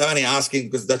 They're only asking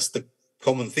because that's the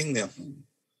common thing now. And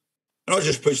I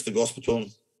just preached the gospel to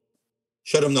them,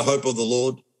 showed them the hope of the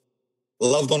Lord,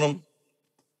 loved on them.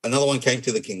 Another one came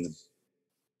to the kingdom.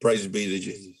 Praise be to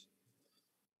Jesus.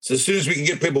 So as soon as we can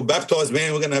get people baptized,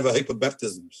 man, we're going to have a heap of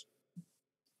baptisms.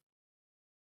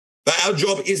 But our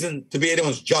job isn't to be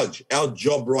anyone's judge. Our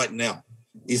job right now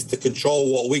is to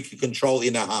control what we can control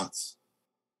in our hearts.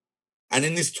 And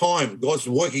in this time, God's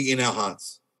working in our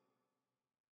hearts.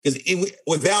 Because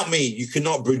without me, you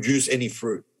cannot produce any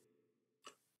fruit.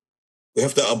 We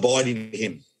have to abide in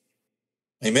him.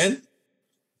 Amen?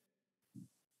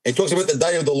 He talks about the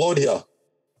day of the Lord here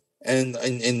and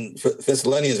in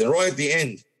Thessalonians. And right at the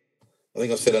end, I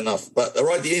think I've said enough, but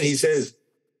right at the end, he says,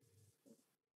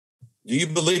 do you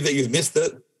believe that you've missed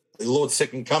it, the Lord's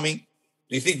second coming?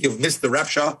 Do you think you've missed the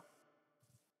rapture?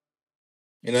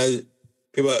 You know,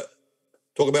 people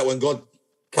talk about when God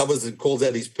covers and calls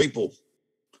out his people.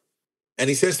 And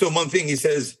he says to him one thing, he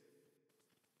says,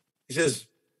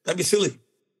 don't be silly.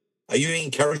 Are you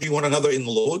encouraging one another in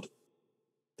the Lord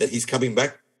that he's coming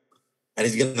back and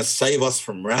he's going to save us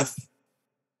from wrath?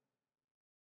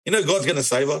 You know, God's going to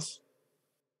save us.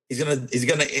 He's going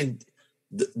to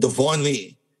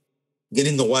divinely get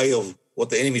in the way of what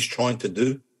the enemy's trying to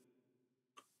do.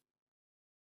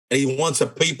 And he wants a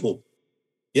people.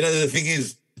 You know, the thing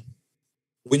is,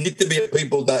 we need to be a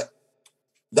people that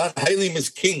don't hail him as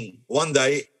king one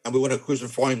day and we want to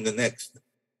crucify him the next.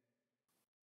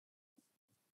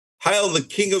 Hail the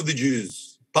King of the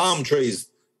Jews. Palm trees.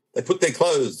 They put their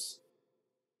clothes.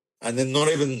 And then not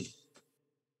even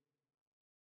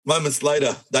moments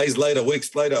later, days later,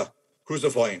 weeks later,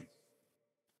 crucify him.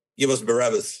 Give us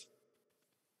Barabbas.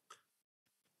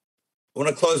 I want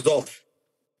to close off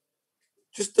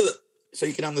just so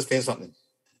you can understand something.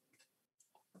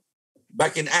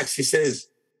 Back in Acts, he says,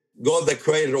 God that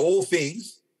created all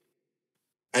things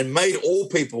and made all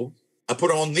people and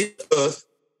put on this earth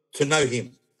to know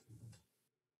him.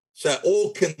 So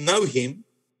all can know him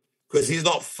because he's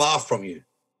not far from you.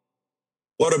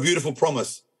 What a beautiful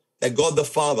promise that God the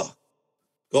Father,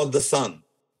 God the Son,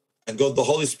 and God the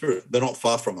Holy Spirit, they're not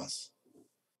far from us.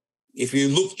 If you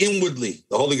look inwardly,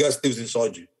 the Holy Ghost lives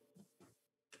inside you.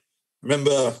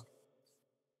 Remember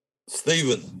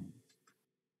Stephen.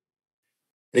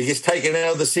 He gets taken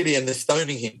out of the city and they're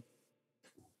stoning him.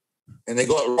 And they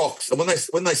got rocks. And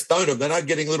when they stone him, they're not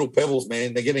getting little pebbles,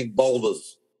 man. They're getting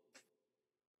boulders.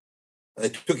 And they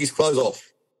took his clothes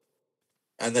off.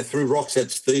 And they threw rocks at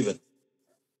Stephen.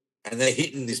 And they're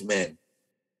hitting this man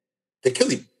to kill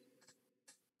him.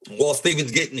 And while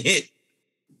Stephen's getting hit,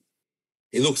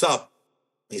 he looks up.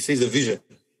 He sees a vision.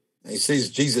 And he sees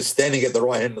Jesus standing at the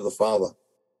right hand of the Father.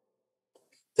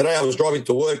 Today I was driving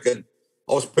to work and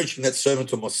I was preaching that sermon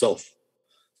to myself.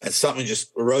 And something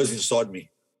just arose inside me.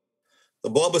 The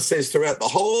Bible says throughout the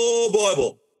whole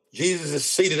Bible, Jesus is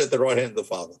seated at the right hand of the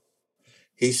Father.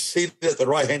 He's seated at the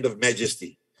right hand of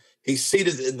majesty. He's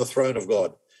seated in the throne of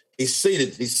God. He's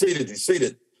seated.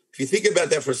 If you think about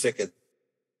that for a second,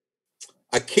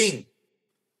 a king,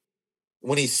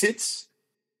 when he sits,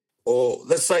 or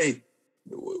let's say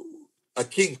a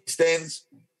king stands,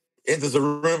 enters the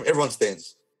room, everyone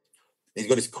stands. He's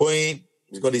got his queen,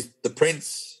 he's got the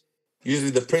prince.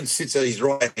 Usually the prince sits at his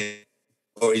right hand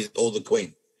or the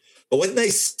queen. But when they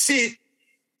sit,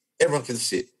 everyone can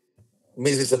sit. It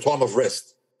means it's a time of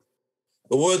rest.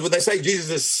 The word, when they say Jesus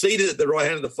is seated at the right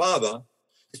hand of the Father,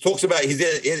 it talks about he's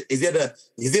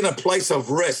in a place of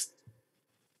rest,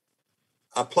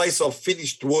 a place of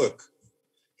finished work.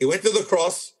 He went to the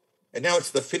cross, and now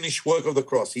it's the finished work of the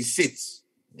cross. He sits.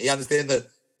 You understand that?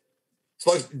 It's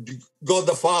like God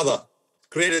the Father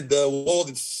created the world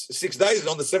in 6 days, and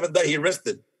on the seventh day he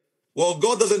rested. Well,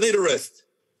 God doesn't need a rest.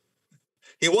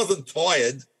 He wasn't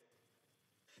tired.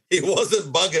 He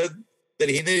wasn't buggered that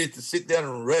he needed to sit down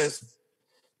and rest.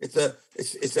 It's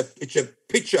a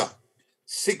picture.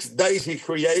 6 days he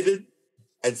created,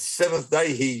 and seventh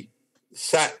day he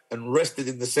sat and rested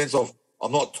in the sense of,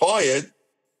 I'm not tired,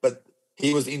 but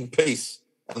he was in peace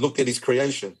and looked at his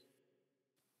creation.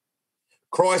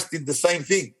 Christ did the same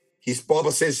thing. His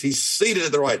Bible says he's seated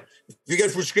at the right. If you go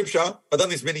through scripture, I've done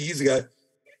this many years ago,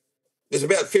 there's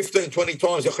about 15, 20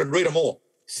 times, I can read them all.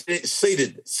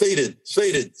 Seated.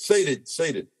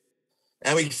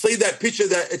 And we see that picture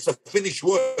that it's a finished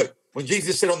work. When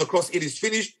Jesus said on the cross, it is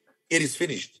finished, it is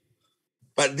finished.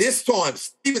 But this time,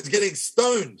 Stephen's getting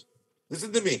stoned.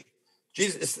 Listen to me.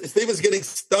 Stephen's getting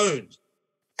stoned.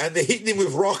 And they're hitting him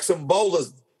with rocks and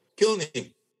boulders, killing him.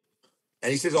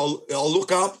 And he says, I'll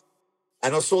look up,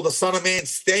 and I saw the Son of Man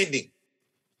standing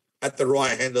at the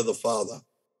right hand of the Father.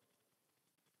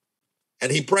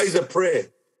 And he prays a prayer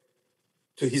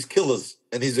to his killers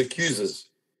and his accusers.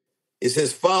 He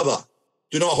says, Father,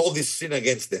 do not hold this sin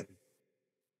against them.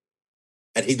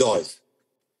 And he dies.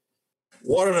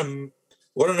 What an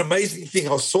amazing thing.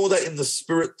 I saw that in the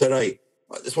spirit today.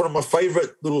 It's one of my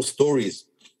favorite little stories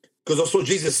because I saw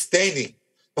Jesus standing.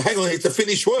 But hang on, it's a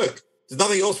finished work. There's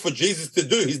nothing else for Jesus to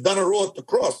do. He's done it all at the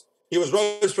cross. He was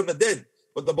rose from the dead.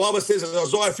 But the Bible says in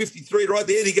Isaiah 53, right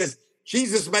there, he goes,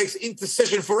 Jesus makes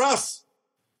intercession for us.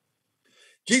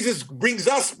 Jesus brings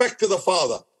us back to the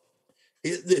Father.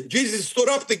 Jesus stood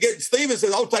up to get Stephen,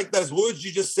 said, I'll take those words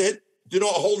you just said. Do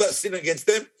not hold that sin against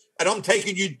them. And I'm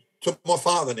taking you to my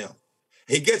Father now.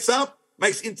 He gets up,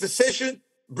 makes intercession,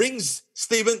 brings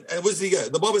Stephen, and where does he go?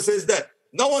 The Bible says that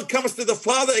no one comes to the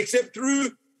Father except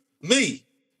through me.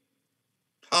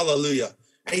 Hallelujah.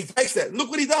 And he takes that.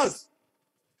 Look what he does.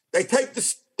 They take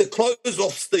the clothes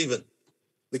off Stephen,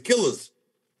 the killers,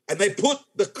 and they put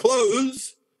the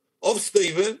clothes of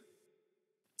Stephen,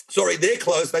 their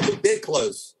clothes, they took their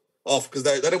clothes off because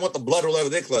they don't want the blood all over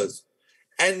their clothes.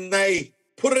 And they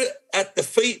put it at the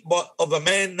feet of a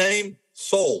man named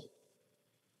Saul.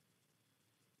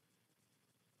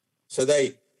 So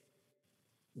they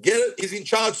get it, he's in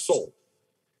charge, Saul.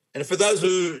 And for those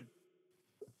who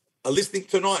are listening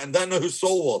tonight and don't know who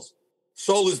Saul was,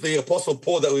 Saul is the Apostle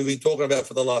Paul that we've been talking about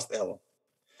for the last hour.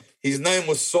 His name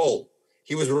was Saul.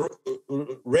 He was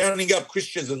rounding up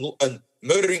Christians and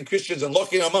murdering Christians and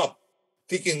locking them up,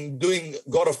 doing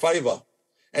God a favor.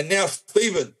 And now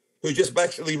Stephen, who just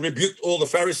basically rebuked all the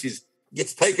Pharisees,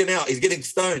 gets taken out. He's getting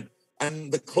stoned.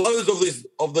 And the clothes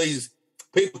of these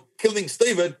people killing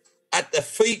Stephen at the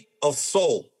feet of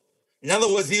Saul. In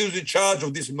other words, he was in charge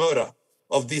of this murder,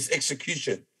 of this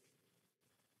execution.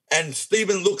 And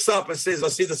Stephen looks up and says, I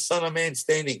see the Son of Man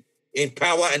standing in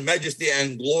power and majesty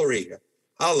and glory.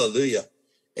 Hallelujah.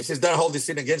 He says, don't hold this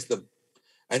sin against them.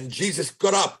 And Jesus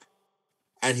got up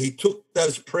and he took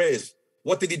those prayers.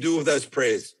 What did he do with those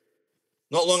prayers?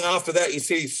 Not long after that, you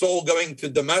see Saul going to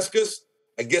Damascus,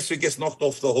 and guess who gets knocked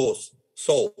off the horse?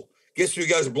 Saul. Guess who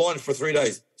goes blind for 3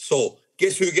 days? Saul.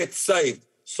 Guess who gets saved?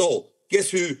 Saul. Guess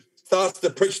who starts to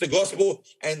preach the gospel?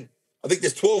 And I think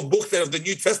there's 12 books out of the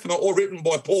New Testament, all written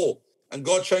by Paul. And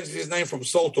God changes his name from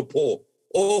Saul to Paul,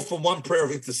 all from one prayer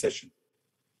of intercession.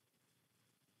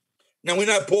 Now, we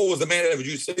know Paul was the man out of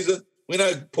Judas Caesar. We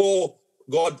know Paul,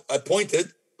 God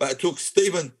appointed, but it took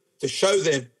Stephen to show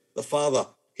them the Father.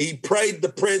 He prayed the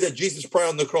prayer that Jesus prayed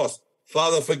on the cross.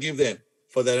 Father, forgive them,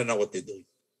 for they don't know what they're doing.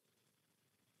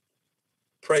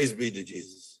 Praise be to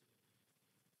Jesus.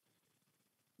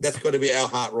 That's got to be our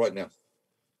heart right now.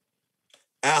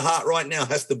 Our heart right now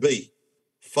has to be,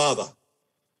 Father,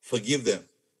 forgive them,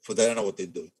 for they don't know what they're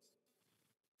doing.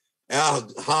 Our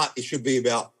heart, it should be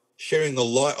about sharing the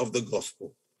light of the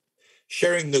gospel,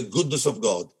 sharing the goodness of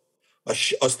God. I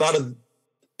started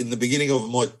in the beginning of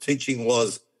my teaching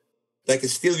was they can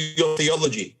steal your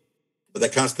theology, but they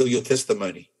can't steal your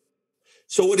testimony.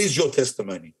 So what is your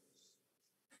testimony?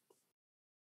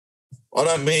 I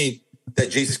don't mean that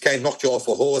Jesus came, knocked you off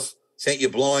a horse, sent you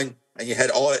blind, and you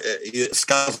had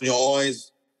scars on your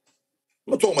eyes.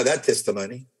 I'm not talking about that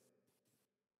testimony.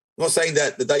 I'm not saying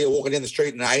that the day you're walking down the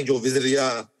street and an angel visited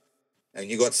you and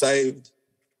you got saved.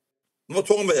 I'm not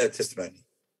talking about that testimony.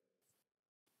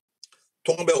 I'm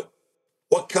talking about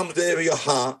what comes out of your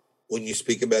heart when you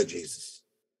speak about Jesus.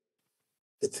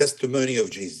 The testimony of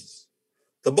Jesus.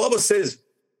 The Bible says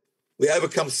we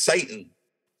overcome Satan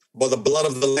by the blood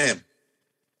of the Lamb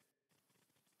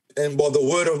and by the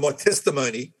word of my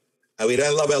testimony, and we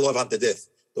don't love our life unto death.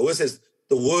 The word says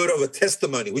the word of a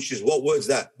testimony, which is what word's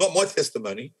that? Not my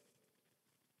testimony,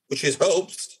 which is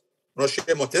helps. When I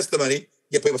share my testimony,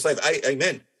 get people say,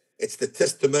 amen. It's the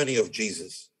testimony of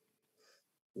Jesus.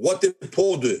 What did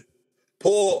Paul do?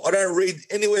 Paul, I don't read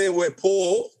anywhere where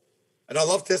Paul, and I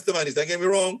love testimonies, don't get me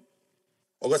wrong,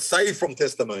 I got saved from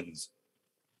testimonies.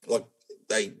 Like,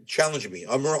 they challenge me.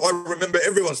 I remember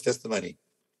everyone's testimony.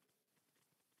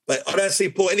 But I don't see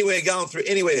Paul anywhere going through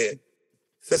anywhere,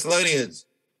 Thessalonians,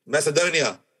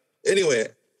 Macedonia,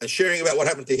 anywhere, and sharing about what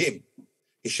happened to him.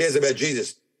 He shares about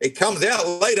Jesus. It comes out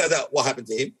later that what happened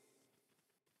to him,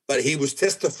 but he was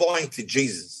testifying to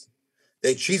Jesus,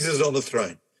 that Jesus is on the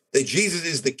throne, that Jesus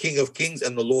is the King of Kings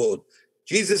and the Lord.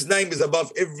 Jesus' name is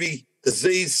above every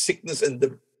disease, sickness,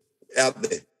 and out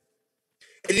there.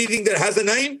 Anything that has a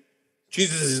name,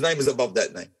 Jesus' name is above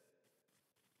that name.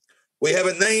 We have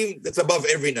a name that's above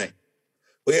every name.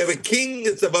 We have a king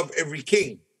that's above every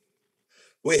king.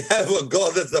 We have a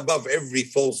God that's above every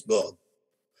false god.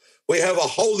 We have a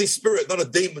Holy Spirit, not a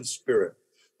demon spirit.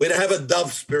 We don't have a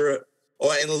dove spirit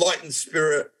or an enlightened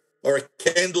spirit or a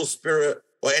candle spirit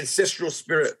or ancestral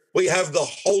spirit. We have the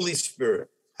Holy Spirit.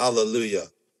 Hallelujah.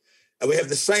 And we have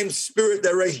the same spirit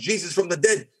that raised Jesus from the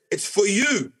dead. It's for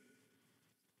you.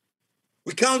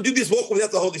 We can't do this walk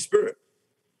without the Holy Spirit.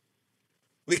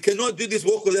 We cannot do this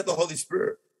walk without the Holy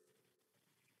Spirit.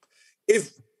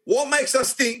 If what makes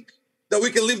us think that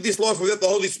we can live this life without the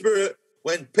Holy Spirit,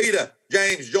 when Peter,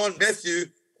 James, John, Matthew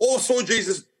all saw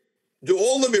Jesus do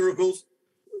all the miracles,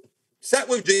 sat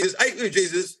with Jesus, ate with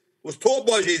Jesus, was taught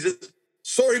by Jesus,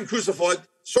 saw him crucified,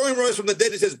 saw him rise from the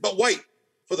dead, he says, but wait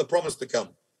for the promise to come.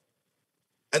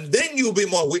 And then you'll be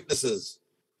my witnesses.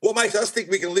 What makes us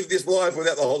think we can live this life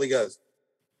without the Holy Ghost?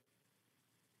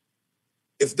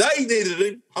 If they needed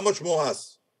him, how much more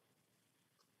us?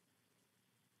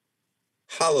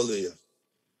 Hallelujah.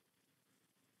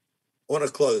 I want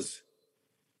to close.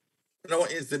 And I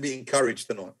want you to be encouraged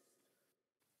tonight.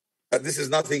 That this is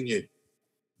nothing new.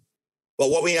 But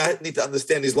what we need to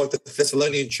understand is like the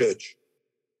Thessalonian church.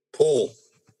 Paul,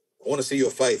 I want to see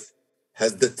your faith.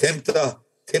 Has the tempter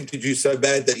tempted you so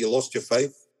bad that you lost your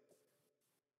faith?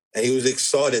 And he was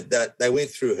excited that they went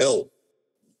through hell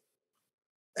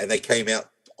and they came out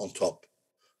on top.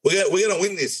 We're going to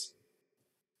win this.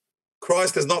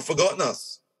 Christ has not forgotten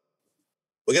us.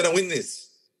 We're going to win this.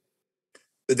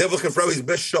 The devil can throw his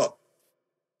best shot.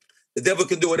 The devil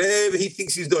can do whatever he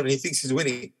thinks he's doing. He thinks he's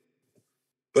winning.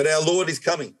 But our Lord is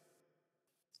coming.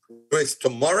 Whether it's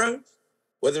tomorrow,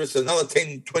 whether it's another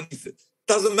 10, 20,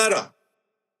 doesn't matter.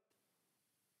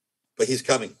 But he's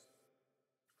coming.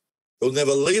 He'll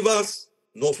never leave us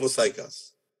nor forsake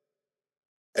us.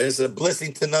 And it's a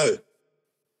blessing to know.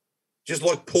 Just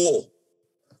like Paul.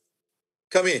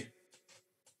 Come here.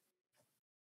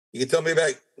 You can tell me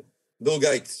about Bill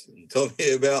Gates and tell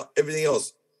me about everything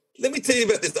else. Let me tell you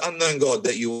about this unknown God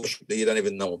that you worship that you don't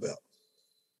even know about.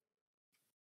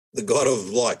 The God of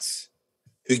lights,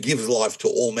 who gives life to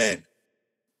all man,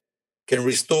 can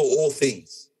restore all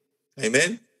things.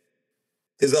 Amen.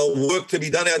 There's a work to be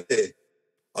done out there.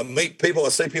 I meet people, I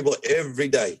see people every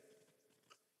day.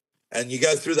 And you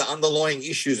go through the underlying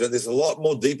issues, and there's a lot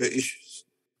more deeper issues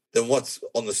than what's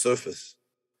on the surface.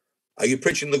 Are you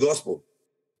preaching the gospel?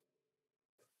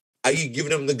 Are you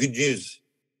giving them the good news?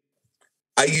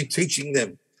 Are you teaching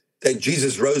them that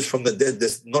Jesus rose from the dead?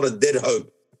 There's not a dead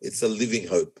hope. It's a living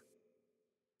hope.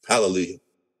 Hallelujah.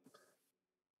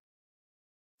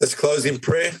 Let's close in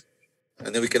prayer,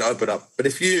 and then we can open up. But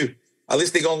if you are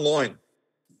listening online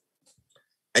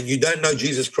and you don't know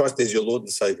Jesus Christ as your Lord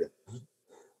and Savior,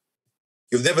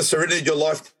 you've never surrendered your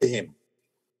life to him.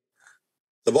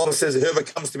 The Bible says, whoever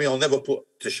comes to me, I'll never put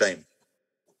to shame.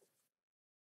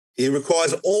 He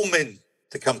requires all men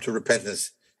to come to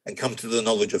repentance and come to the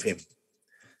knowledge of him.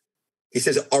 He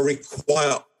says, I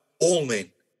require all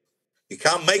men. You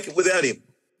can't make it without him.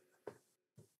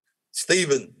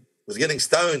 Stephen was getting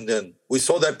stoned, and we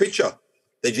saw that picture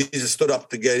that Jesus stood up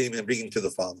to get him and bring him to the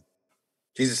Father.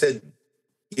 Jesus said,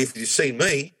 if you've seen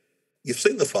me, you've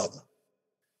seen the Father.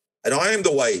 And I am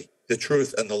the way, the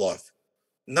truth, and the life.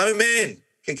 No man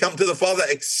can come to the Father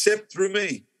except through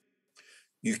me.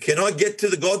 You cannot get to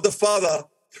the God the Father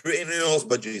through anyone else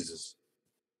but Jesus.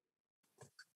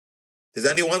 There's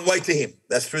only one way to him.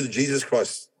 That's through the Jesus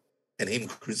Christ and him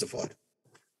crucified.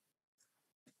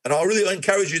 And I really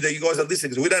encourage you that you guys are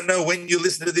listening, because we don't know when you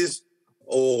listen to this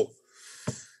or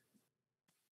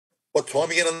what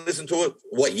time you're going to listen to it,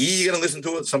 what year you're going to listen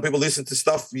to it. Some people listen to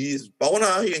stuff for years. But I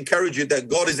want to encourage you that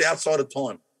God is outside of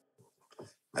time.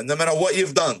 And no matter what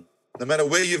you've done, no matter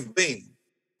where you've been,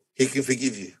 he can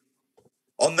forgive you.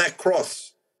 On that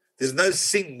cross, there's no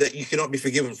sin that you cannot be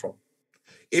forgiven from.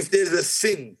 If there's a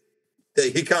sin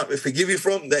that he can't forgive you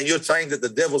from, then you're saying that the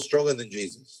devil's stronger than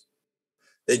Jesus.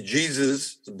 That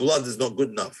Jesus' blood is not good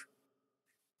enough.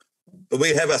 But we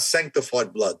have a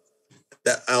sanctified blood,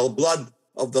 that our blood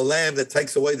of the Lamb that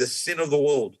takes away the sin of the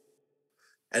world.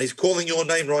 And he's calling your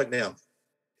name right now.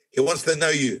 He wants to know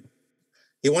you.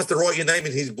 He wants to write your name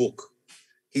in his book.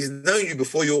 He's known you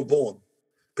before you were born,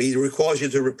 but he requires you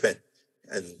to repent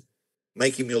and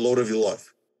make him your Lord of your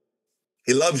life.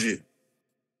 He loves you.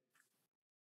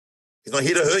 He's not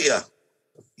here to hurt you.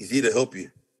 He's here to help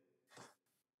you.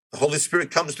 The Holy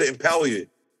Spirit comes to empower you.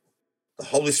 The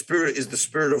Holy Spirit is the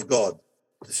Spirit of God,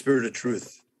 the Spirit of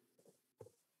truth.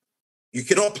 You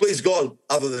cannot please God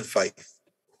other than faith.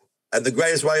 And the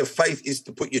greatest way of faith is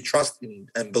to put your trust in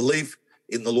and belief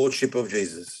in the Lordship of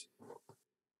Jesus.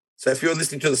 So if you're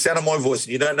listening to the sound of my voice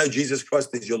and you don't know Jesus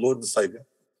Christ as your Lord and Savior,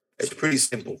 it's pretty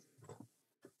simple.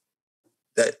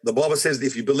 That the Bible says that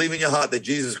if you believe in your heart that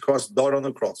Jesus Christ died on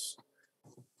the cross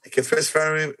and confess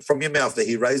from your mouth that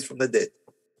he raised from the dead,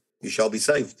 you shall be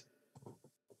saved.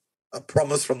 A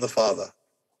promise from the Father.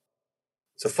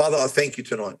 So, Father, I thank you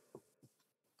tonight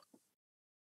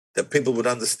that people would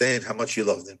understand how much you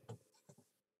love them.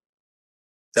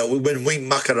 That when we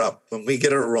muck it up, when we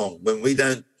get it wrong, when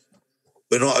we're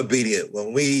not obedient,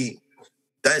 when we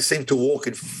don't seem to walk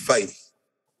in faith,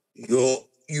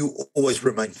 you always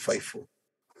remain faithful.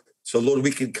 So, Lord,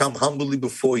 we can come humbly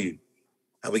before you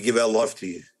and we give our life to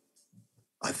you.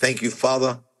 I thank you,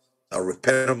 Father. I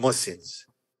repent of my sins.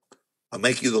 I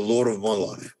make you the Lord of my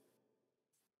life.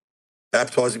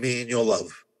 Baptize me in your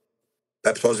love.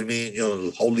 Baptize me in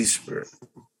your Holy Spirit.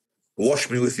 Wash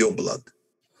me with your blood.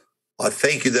 I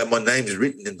thank you that my name is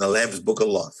written in the Lamb's Book of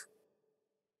Life.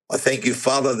 I thank you,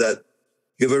 Father, that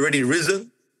you've already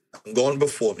risen and gone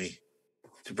before me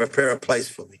to prepare a place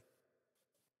for me.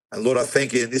 And Lord, I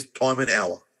thank you in this time and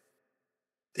hour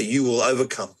that you will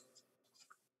overcome,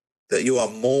 that you are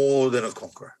more than a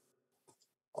conqueror.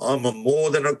 I'm a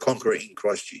more than a conqueror in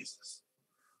Christ Jesus.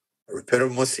 I repent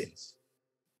of my sins,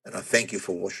 and I thank you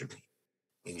for washing me.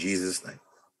 In Jesus' name.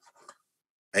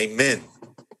 Amen.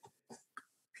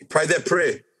 If you pray that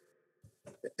prayer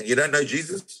and you don't know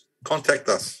Jesus, contact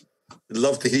us. We'd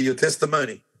love to hear your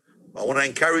testimony. I want to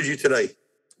encourage you today.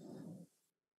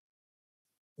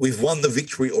 We've won the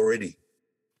victory already.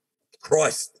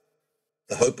 Christ,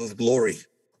 the hope of glory.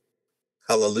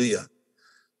 Hallelujah.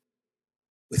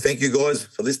 We thank you guys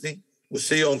for listening. We'll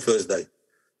see you on Thursday.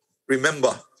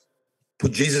 Remember,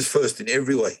 put Jesus first in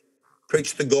every way.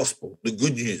 Preach the gospel, the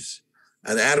good news.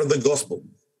 And out of the gospel,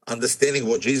 understanding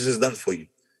what Jesus has done for you,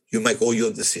 you make all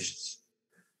your decisions.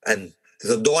 And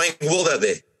there's a dying world out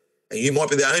there, and you might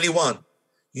be the only one.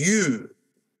 You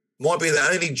might be the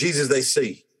only Jesus they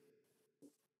see.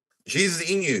 Jesus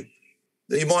in you.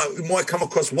 You might come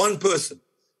across one person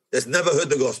that's never heard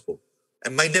the gospel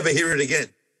and may never hear it again.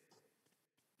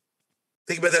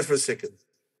 Think about that for a second.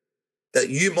 That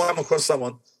you might come across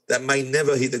someone that may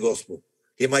never hear the gospel.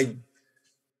 He may,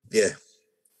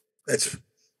 That's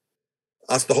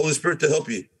ask the Holy Spirit to help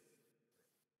you.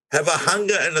 Have a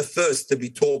hunger and a thirst to be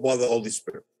taught by the Holy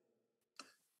Spirit.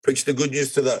 Preach the good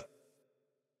news to the,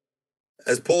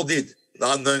 as Paul did,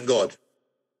 the unknown God.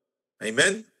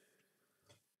 Amen.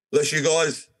 Bless you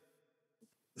guys.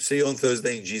 See you on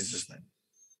Thursday in Jesus' name.